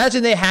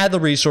 imagine they had the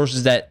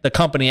resources that the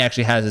company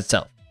actually has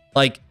itself.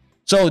 Like,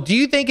 so do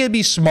you think it'd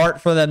be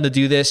smart for them to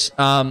do this?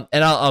 And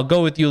I'll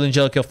go with you,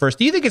 Angelica, first.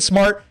 Do you think it's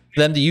smart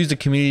for them to use the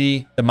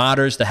community, the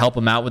modders, to help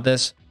them out with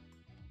this?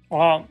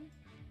 Well,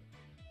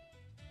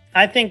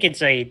 I think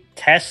it's a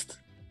test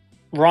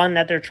run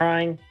that they're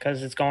trying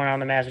because it's going on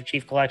the Master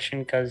Chief Collection.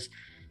 Because,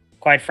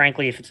 quite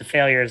frankly, if it's a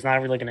failure, it's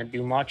not really going to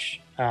do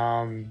much.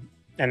 And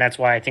that's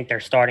why I think they're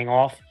starting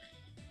off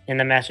in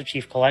the Master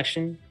Chief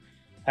Collection.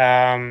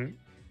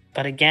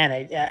 But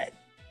again,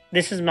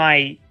 this is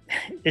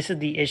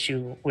the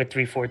issue with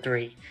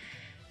 343.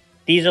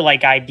 These are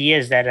like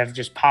ideas that have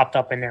just popped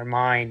up in their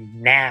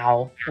mind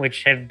now,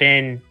 which have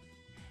been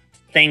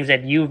things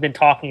that you've been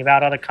talking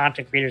about, other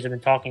content creators have been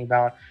talking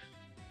about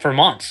for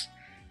months,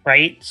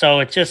 right?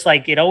 So it's just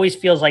like, it always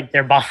feels like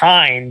they're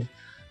behind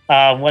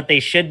what they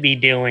should be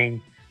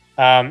doing,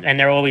 and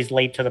they're always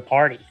late to the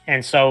party.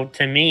 And so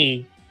to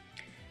me,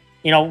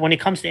 when it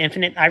comes to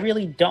Infinite, I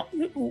really don't,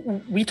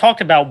 we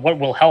talked about what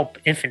will help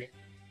Infinite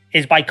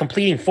is by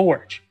completing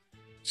Forge.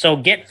 So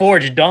get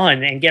Forge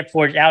done and get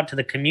Forge out to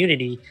the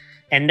community.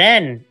 And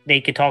then they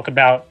could talk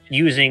about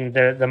using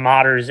the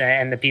modders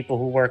and the people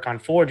who work on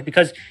Forge,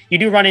 because you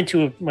do run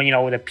into,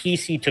 with a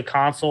PC to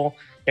console,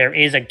 there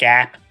is a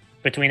gap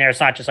between there.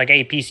 It's not just like,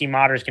 hey, PC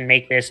modders can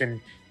make this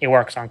and it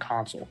works on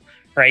console,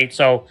 right?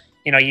 So,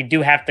 you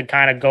do have to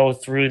kind of go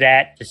through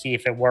that to see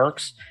if it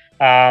works.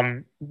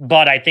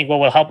 But I think what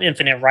will help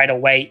Infinite right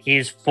away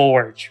is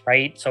Forge,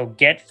 right? So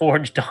get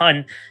Forge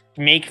done,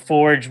 make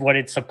Forge what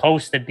it's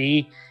supposed to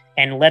be,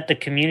 and let the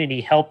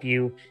community help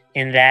you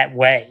in that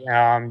way.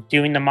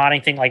 Doing the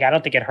modding thing, like, I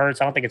don't think it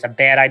hurts. I don't think it's a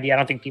bad idea. I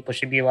don't think people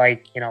should be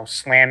like,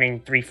 slamming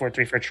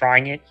 343 for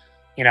trying it,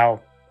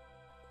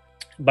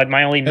 But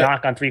my only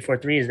knock on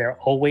 343 is there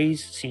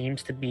always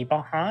seems to be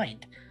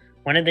behind.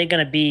 When are they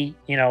going to be,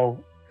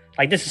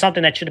 like, this is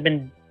something that should have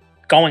been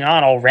going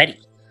on already.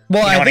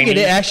 Well, I think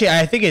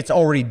I think it's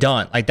already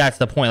done. Like, that's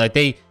the point. Like,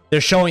 they're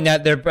showing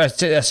that they're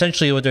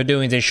essentially what they're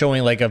doing is they're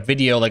showing like a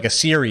video, like a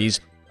series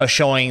of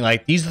showing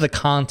like these are the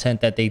content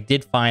that they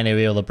did find to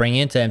be able to bring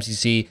into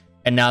MCC,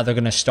 and now they're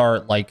going to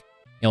start like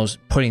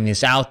putting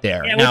this out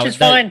there. Yeah, which is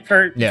fine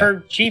for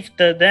Chief,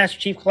 the Master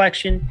Chief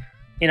Collection,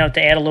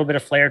 to add a little bit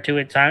of flair to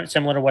it,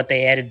 similar to what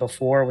they added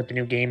before with the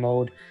new game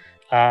mode.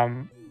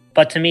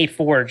 But to me,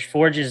 Forge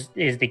is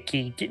the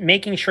key,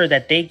 making sure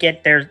that they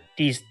get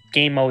these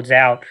game modes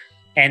out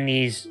and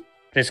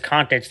this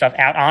content stuff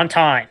out on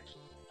time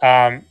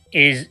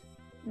is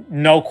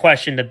no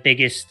question the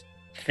biggest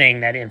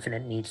thing that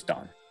Infinite needs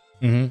done.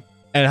 Mm-hmm.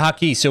 And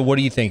Haki, so what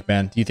do you think,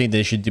 man? Do you think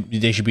they should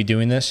be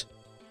doing this?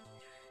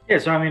 Yeah,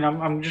 so I mean,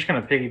 I'm just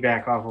going to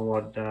piggyback off of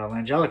what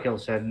Langelikill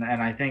said, and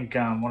I think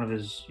one of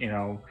his,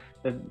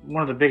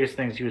 one of the biggest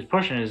things he was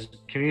pushing is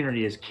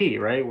community is key,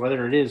 right?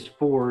 Whether it is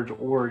Forge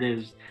or it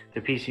is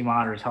the PC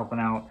modders helping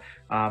out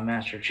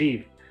Master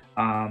Chief,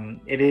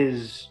 it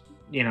is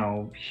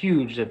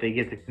huge that they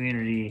get the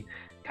community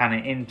kind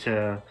of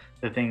into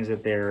the things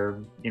that they're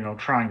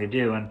trying to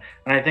do, and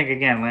I think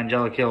again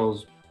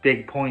Langelikill's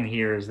big point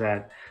here is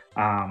that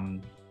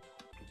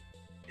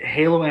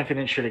Halo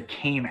Infinite should have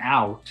came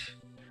out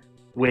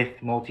with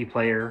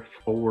multiplayer,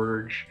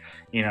 Forge,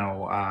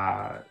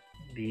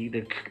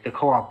 the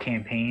co-op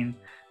campaign.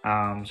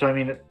 So I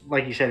mean,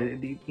 like you said,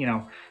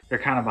 they're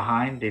kind of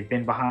behind. They've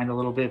been behind a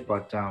little bit,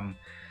 but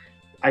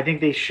I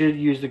think they should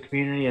use the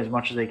community as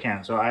much as they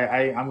can. So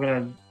I'm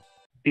gonna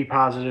be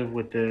positive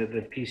with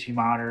the PC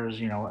modders,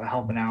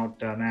 helping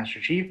out Master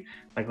Chief.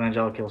 Like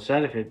Langelikill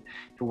said, if it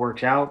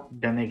works out,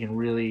 then they can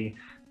really,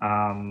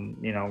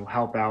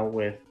 help out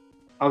with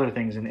other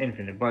things in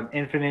Infinite. But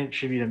Infinite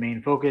should be the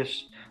main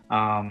focus.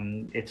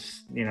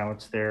 It's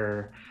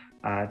their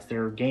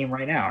game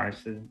right now.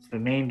 It's the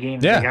main game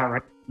they got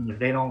right now. If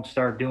they don't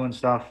start doing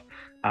stuff,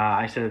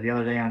 I said it the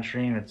other day on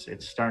stream,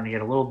 it's starting to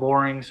get a little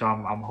boring. So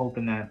I'm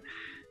hoping that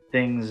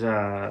things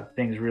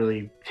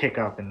really tick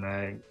up in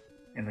the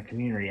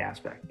community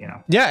aspect,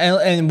 Yeah,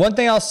 and one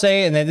thing I'll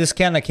say, and then this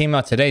kind of came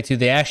out today too,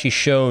 they actually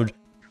showed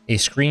a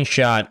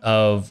screenshot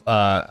of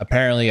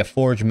apparently a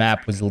Forge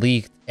map was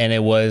leaked, and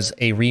it was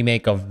a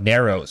remake of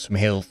Narrows from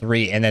Halo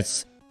 3, and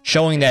it's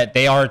showing that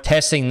they are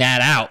testing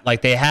that out.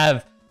 Like, they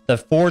have the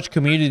Forge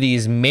community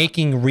is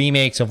making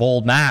remakes of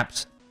old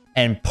maps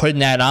and putting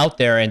that out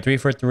there, and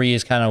 343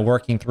 is kind of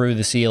working through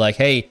to see like,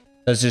 hey,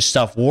 does this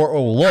stuff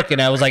look?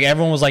 And I was like,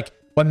 everyone was like,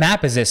 what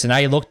map is this? And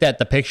I looked at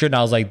the picture and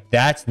I was like,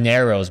 that's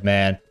Narrows,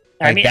 man.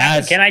 Like, I mean,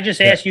 can I just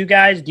ask you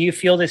guys, do you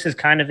feel this is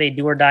kind of a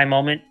do or die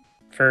moment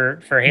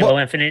for Halo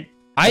Infinite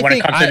when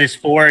it comes to this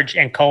Forge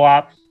and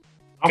co-op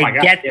to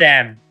get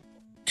them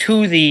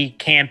to the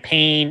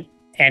campaign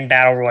and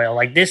Battle Royale?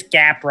 Like, this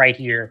gap right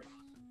here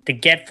to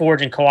get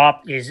Forge and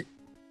co-op is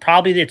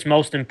probably its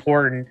most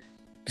important,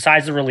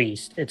 besides the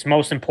release, its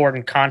most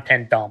important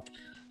content dump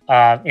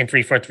in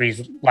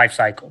 343's life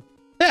cycle.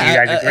 Yeah, do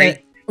you guys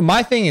agree?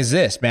 My thing is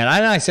this, man.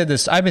 I said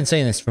this. I've been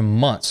saying this for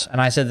months,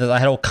 and I said that I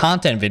had a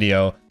content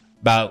video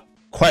about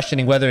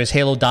questioning whether it's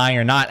Halo dying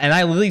or not, and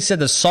I literally said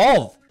to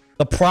solve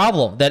the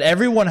problem that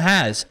everyone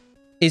has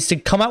is to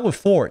come out with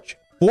Forge.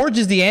 Forge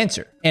is the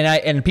answer,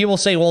 and people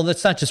say, well,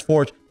 that's not just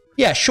Forge.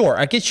 Yeah, sure.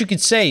 I guess you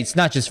could say it's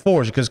not just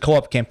Forge because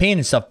co-op campaign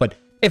and stuff, but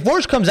if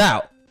Forge comes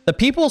out, the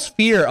people's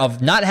fear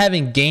of not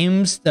having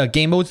game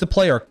modes to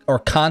play or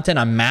content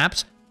on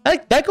maps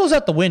that goes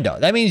out the window.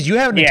 That means you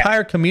have an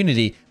entire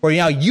community where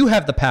now you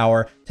have the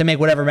power to make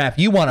whatever map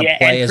you want to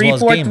play, as well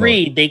as game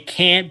mode. They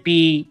can't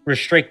be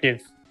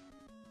restrictive.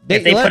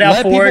 If they put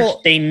out Forge,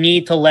 they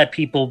need to let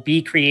people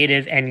be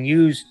creative and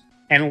use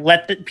and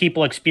let the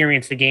people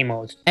experience the game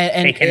modes.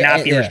 And they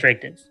cannot be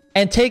restrictive.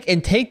 And take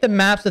the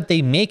maps that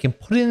they make and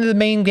put it into the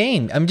main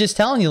game. I'm just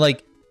telling you,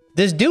 like,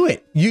 just do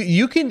it.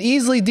 You can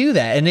easily do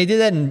that. And they did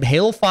that in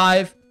Halo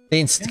 5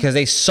 because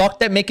they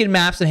sucked at making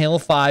maps in Halo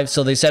 5.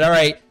 So they said, all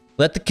right,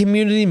 let the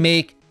community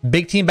make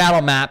big team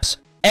battle maps.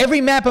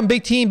 Every map on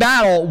Big Team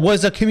Battle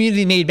was a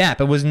community-made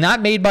map. It was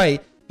not made by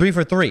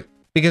 343.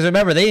 Because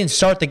remember, they didn't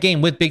start the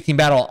game with Big Team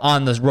Battle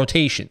on the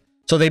rotation.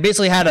 So they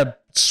basically had a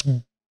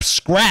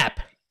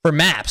scrap for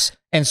maps.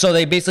 And so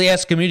they basically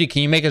asked the community,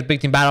 can you make us Big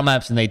Team Battle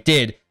maps? And they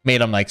did. Made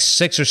them like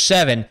 6 or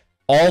 7.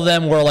 All of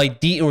them were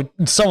like,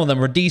 some of them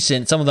were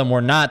decent. Some of them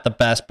were not the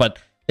best. But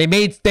they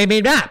made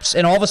maps.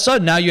 And all of a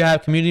sudden, now you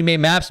have community-made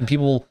maps and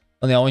people,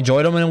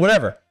 enjoyed them and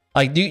whatever.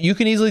 Like, you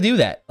can easily do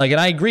that. Like, and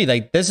I agree.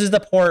 Like, this is the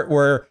part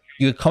where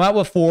you come out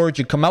with Forge,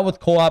 you come out with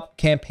co-op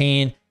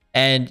campaign,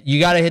 and you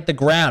got to hit the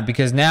ground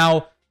because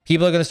now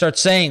people are going to start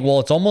saying, well,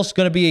 it's almost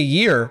going to be a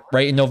year,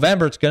 right? In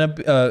November, it's going to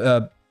be,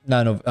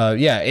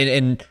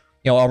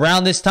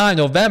 around this time,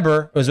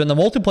 November was when the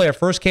multiplayer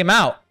first came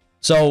out.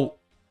 So,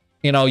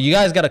 you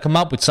guys got to come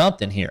up with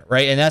something here,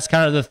 right? And that's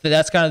kind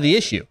of the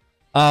issue.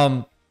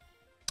 And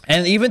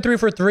even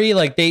 343,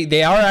 like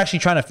they are actually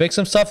trying to fix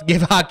some stuff,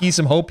 give hockey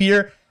some hope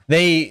here.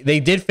 They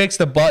did fix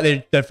the bug.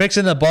 They're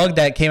fixing the bug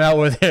that came out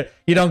where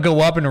you don't go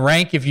up in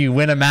rank if you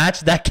win a match.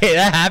 That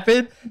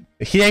happened.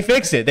 They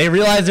fixed it. They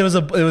realized it was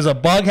a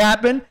bug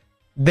happened.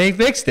 They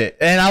fixed it,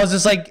 and I was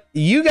just like,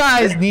 you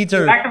guys need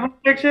to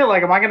fix it.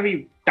 Like, am I gonna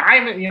be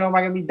diamond? Am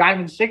I gonna be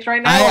diamond 6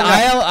 right now?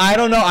 I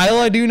don't know. All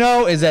I do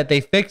know is that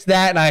they fixed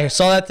that, and I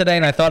saw that today,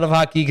 and I thought of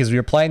hockey because we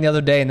were playing the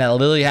other day, and that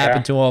literally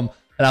happened to him,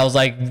 and I was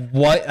like,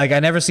 what? Like,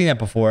 I never seen that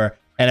before.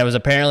 And it was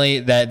apparently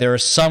that there were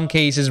some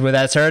cases where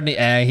that's heard,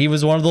 and he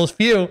was one of those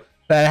few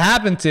that it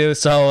happened to.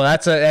 So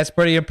that's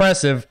pretty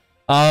impressive.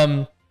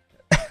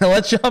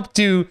 Let's jump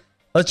to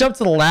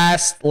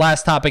the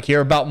last topic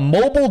here about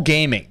mobile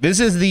gaming. This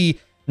is the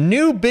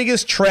new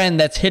biggest trend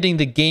that's hitting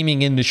the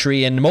gaming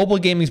industry, and mobile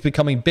gaming is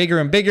becoming bigger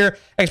and bigger,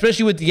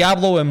 especially with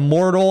Diablo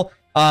Immortal.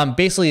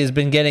 Basically has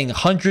been getting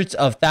hundreds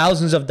of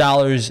thousands of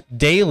dollars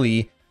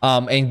daily,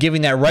 and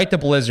giving that right to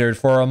Blizzard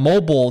for a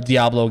mobile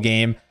Diablo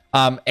game.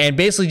 And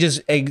basically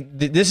just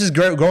this is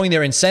growing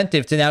their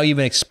incentive to now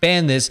even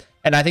expand this.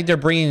 And I think they're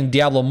bringing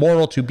Diablo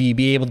Immortal to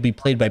be able to be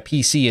played by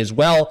PC as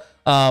well,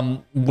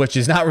 which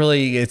is not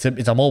really, it's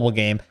a mobile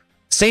game.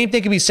 Same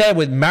thing can be said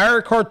with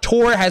Mario Kart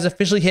Tour has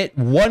officially hit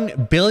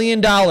 $1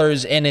 billion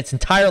in its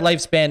entire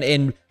lifespan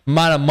in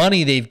amount of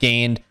money they've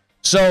gained.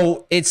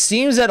 So it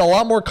seems that a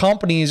lot more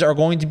companies are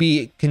going to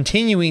be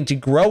continuing to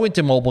grow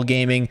into mobile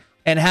gaming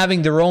and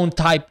having their own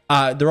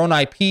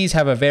IPs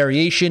have a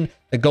variation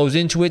that goes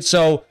into it.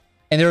 So,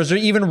 and there's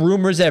even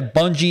rumors that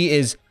Bungie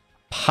is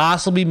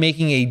possibly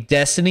making a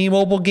Destiny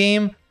mobile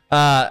game.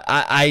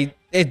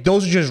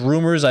 Those are just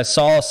rumors. I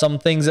saw some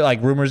things that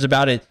like rumors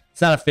about it.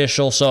 It's not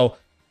official. So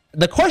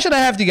the question I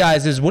have to you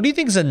guys is, what do you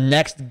think is the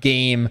next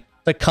game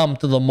to come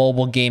to the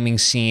mobile gaming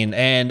scene?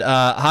 And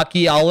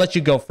Hockey, I'll let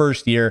you go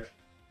first here.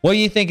 What do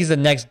you think is the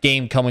next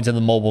game coming to the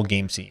mobile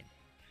game scene?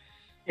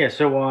 Yeah,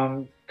 so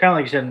kind of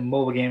like you said,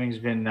 mobile gaming's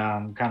been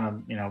kind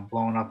of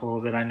blowing up a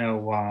little bit. I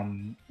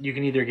know you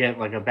can either get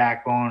like a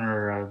Backbone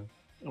or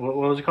what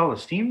was it called, a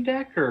Steam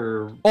Deck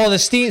or the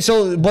Steam.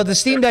 So, but the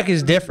Steam Deck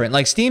is different.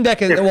 Like Steam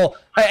Deck is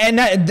and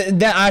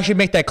that I should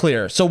make that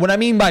clear. So, what I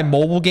mean by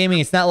mobile gaming,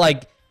 it's not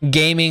like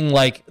gaming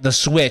like the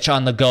Switch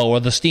on the go or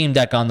the Steam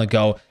Deck on the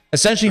go.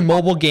 Essentially,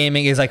 mobile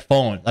gaming is like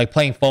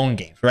playing phone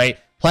games, right?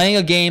 Playing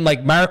a game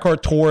like Mario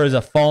Kart Tour is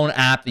a phone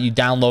app that you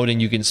download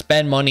and you can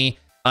spend money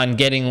on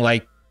getting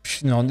like,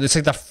 it's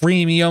like the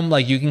freemium.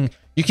 Like you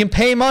can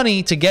pay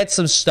money to get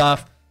some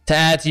stuff to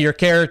add to your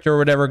character or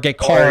whatever, get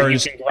cars. Or you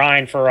can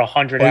grind for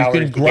 100 hours.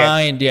 You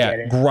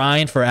can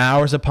grind for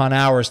hours upon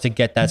hours to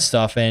get that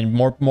stuff. And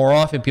more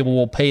often, people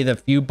will pay the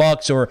few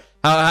bucks or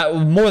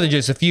more than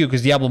just a few,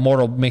 because Diablo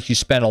Immortal makes you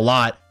spend a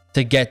lot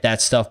to get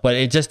that stuff. But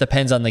it just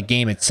depends on the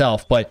game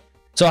itself. But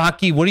so,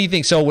 Haki, what do you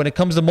think? So, when it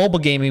comes to mobile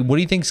gaming, what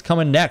do you think is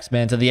coming next,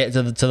 man, to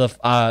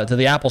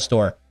the Apple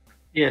Store?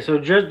 Yeah, so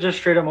just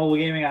straight up mobile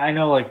gaming. I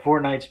know like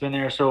Fortnite's been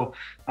there, so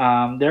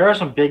there are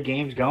some big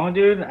games going,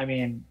 dude. I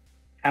mean,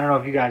 I don't know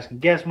if you guys can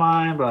guess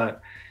mine,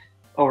 but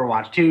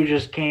Overwatch 2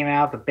 just came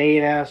out, the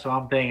beta, so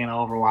I'm thinking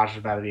Overwatch is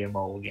about to be a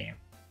mobile game.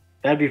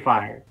 That'd be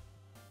fire.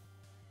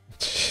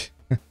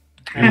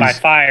 And by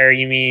fire,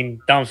 you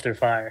mean dumpster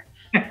fire.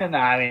 No,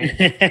 I mean,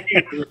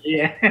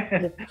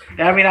 yeah.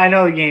 I mean, I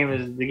know the game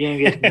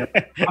gets me.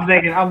 I'm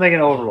thinking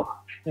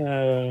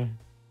Overwatch.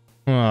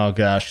 Oh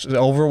gosh,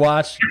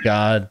 Overwatch,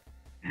 God.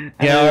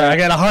 Yeah, I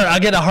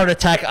get a heart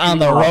attack on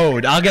the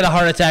road. I'll get a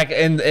heart attack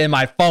in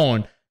my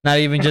phone, not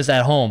even just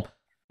at home.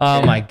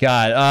 Oh my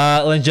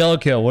God.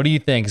 Angelico, what do you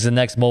think is the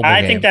next mobile game?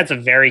 I think that's a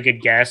very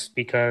good guess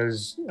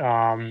because,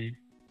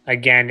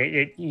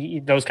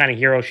 Again, those kind of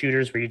hero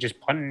shooters where you just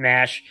punt and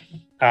mash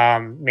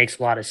makes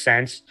a lot of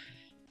sense.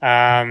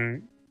 I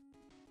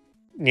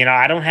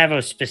don't have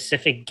a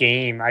specific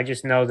game. I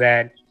just know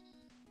that,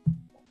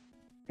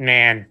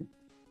 man,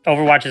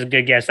 Overwatch is a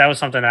good guess. That was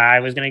something that I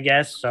was going to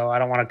guess, so I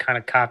don't want to kind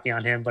of copy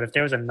on him. But if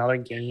there was another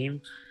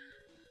game,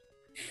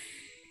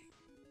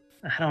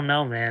 I don't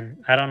know,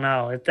 man. I don't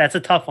know. That's a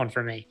tough one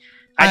for me.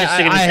 I'm just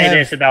going to say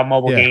this about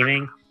mobile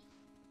gaming.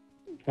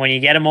 When you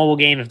get a mobile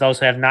game, if those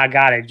who have not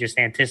got it, just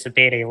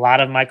anticipate a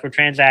lot of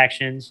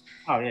microtransactions.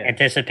 Oh, yeah.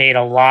 Anticipate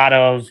a lot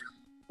of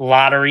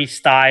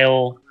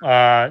lottery-style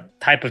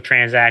type of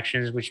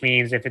transactions, which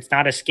means if it's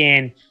not a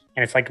skin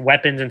and it's like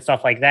weapons and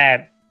stuff like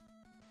that,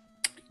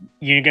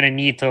 you're going to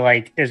need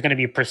to, there's going to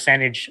be a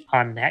percentage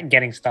on that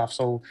getting stuff.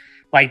 So,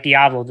 like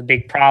Diablo, the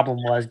big problem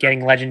was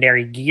getting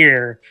legendary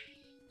gear.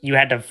 You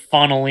had to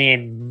funnel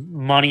in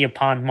money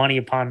upon money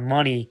upon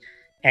money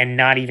and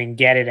not even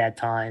get it at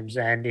times.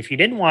 And if you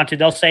didn't want to,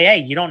 they'll say, hey,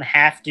 you don't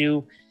have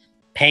to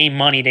pay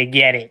money to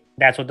get it.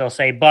 That's what they'll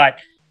say. But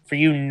for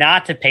you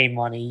not to pay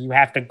money, you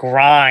have to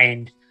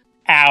grind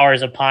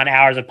hours upon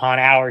hours upon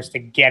hours to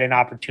get an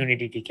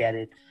opportunity to get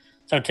it.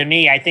 So to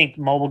me, I think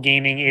mobile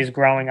gaming is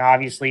growing.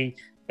 Obviously,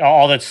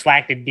 all the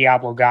slack that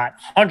Diablo got,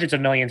 hundreds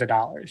of millions of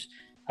dollars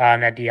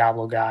that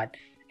Diablo got.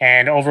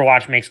 And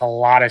Overwatch makes a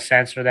lot of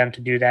sense for them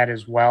to do that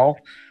as well.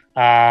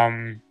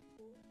 To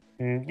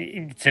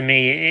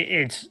me,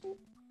 it's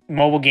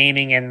mobile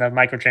gaming and the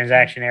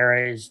microtransaction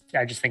era is,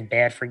 I just think,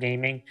 bad for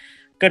gaming.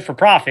 Good for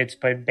profits,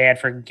 but bad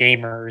for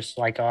gamers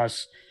like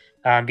us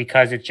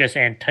because it just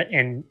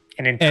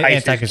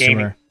entices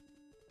gaming.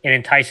 It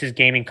entices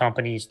gaming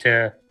companies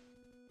to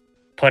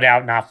put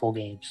out not full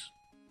games.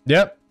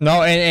 Yep.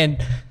 No,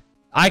 and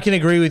I can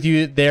agree with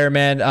you there,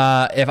 man.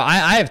 If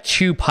I have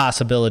two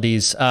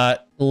possibilities,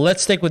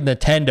 let's stick with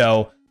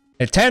Nintendo.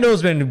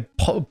 Nintendo's been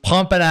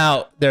pumping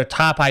out their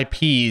top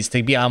IPs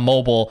to be on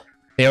mobile.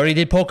 They already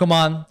did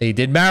Pokemon. They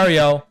did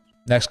Mario.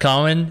 Next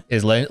coming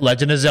is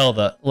Legend of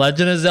Zelda.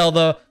 Legend of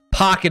Zelda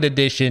Pocket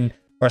Edition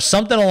or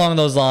something along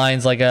those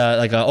lines, like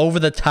a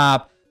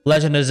over-the-top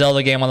Legend of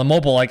Zelda game on the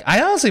mobile.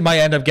 I honestly might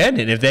end up getting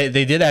it if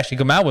they did actually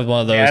come out with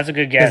one of those. Yeah, that's a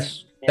good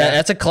guess.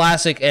 That's a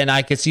classic, and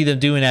I could see them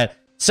doing that.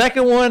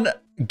 Second one,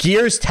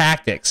 Gears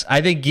Tactics.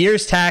 I think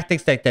Gears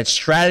Tactics, that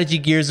strategy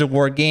Gears of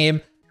War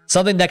game,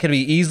 something that could be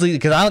easily,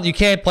 because you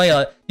can't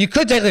play you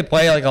could technically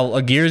play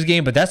a Gears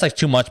game, but that's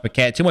too much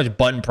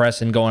button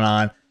pressing going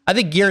on. I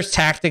think Gears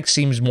Tactics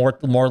seems more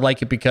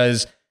like it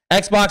because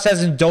Xbox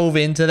hasn't dove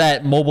into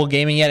that mobile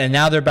gaming yet, and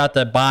now they're about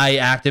to buy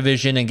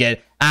Activision and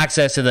get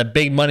access to the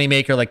big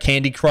moneymaker like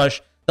Candy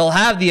Crush. They'll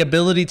have the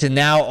ability to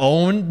now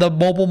own the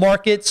mobile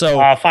market.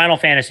 So Final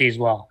Fantasy as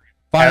well.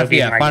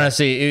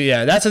 Fantasy.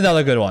 Yeah, that's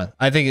another good one.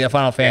 I think the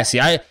Final Fantasy.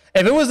 If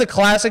it was the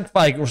classic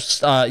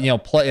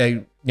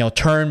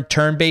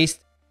turn-based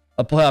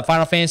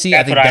Final Fantasy,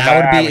 I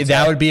think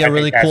that would be a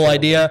really cool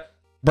idea.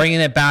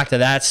 Bringing it back to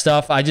that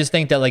stuff, I just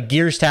think that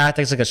Gears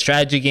Tactics, a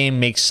strategy game,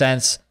 makes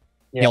sense.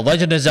 Yeah.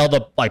 Legend of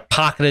Zelda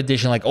Pocket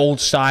Edition, old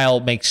style,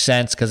 makes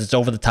sense because it's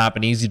over the top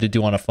and easy to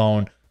do on a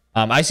phone.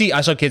 I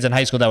saw kids in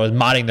high school that was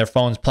modding their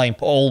phones playing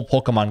old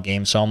Pokemon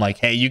games. So I'm like,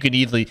 hey, you could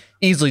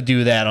easily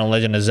do that on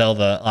Legend of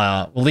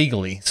Zelda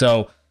legally.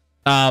 So,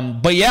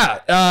 but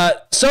yeah,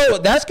 so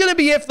that's gonna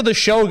be it for the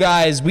show,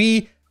 guys.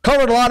 We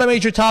covered a lot of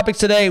major topics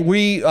today.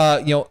 We,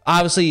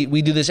 obviously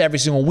we do this every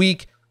single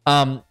week.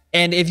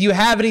 And if you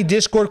have any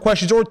Discord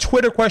questions or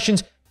Twitter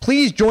questions,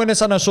 please join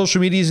us on our social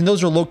medias, and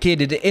those are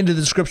located in the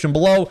description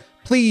below.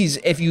 Please,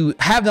 if you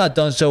have not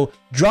done so,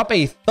 drop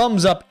a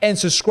thumbs up and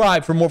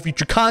subscribe for more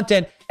future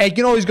content. And you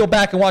can always go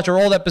back and watch our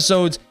old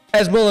episodes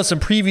as well as some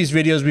previous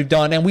videos we've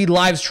done. And we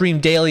live stream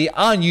daily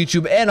on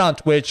YouTube and on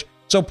Twitch.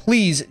 So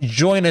please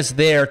join us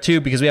there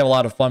too, because we have a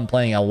lot of fun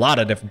playing a lot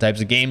of different types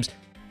of games.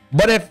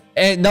 But if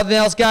nothing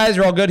else, guys,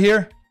 you're all good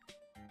here?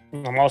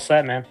 I'm all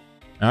set, man.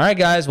 All right,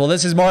 guys. Well,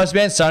 this is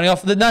Marzzman signing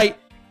off for the night.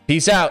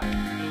 Peace out.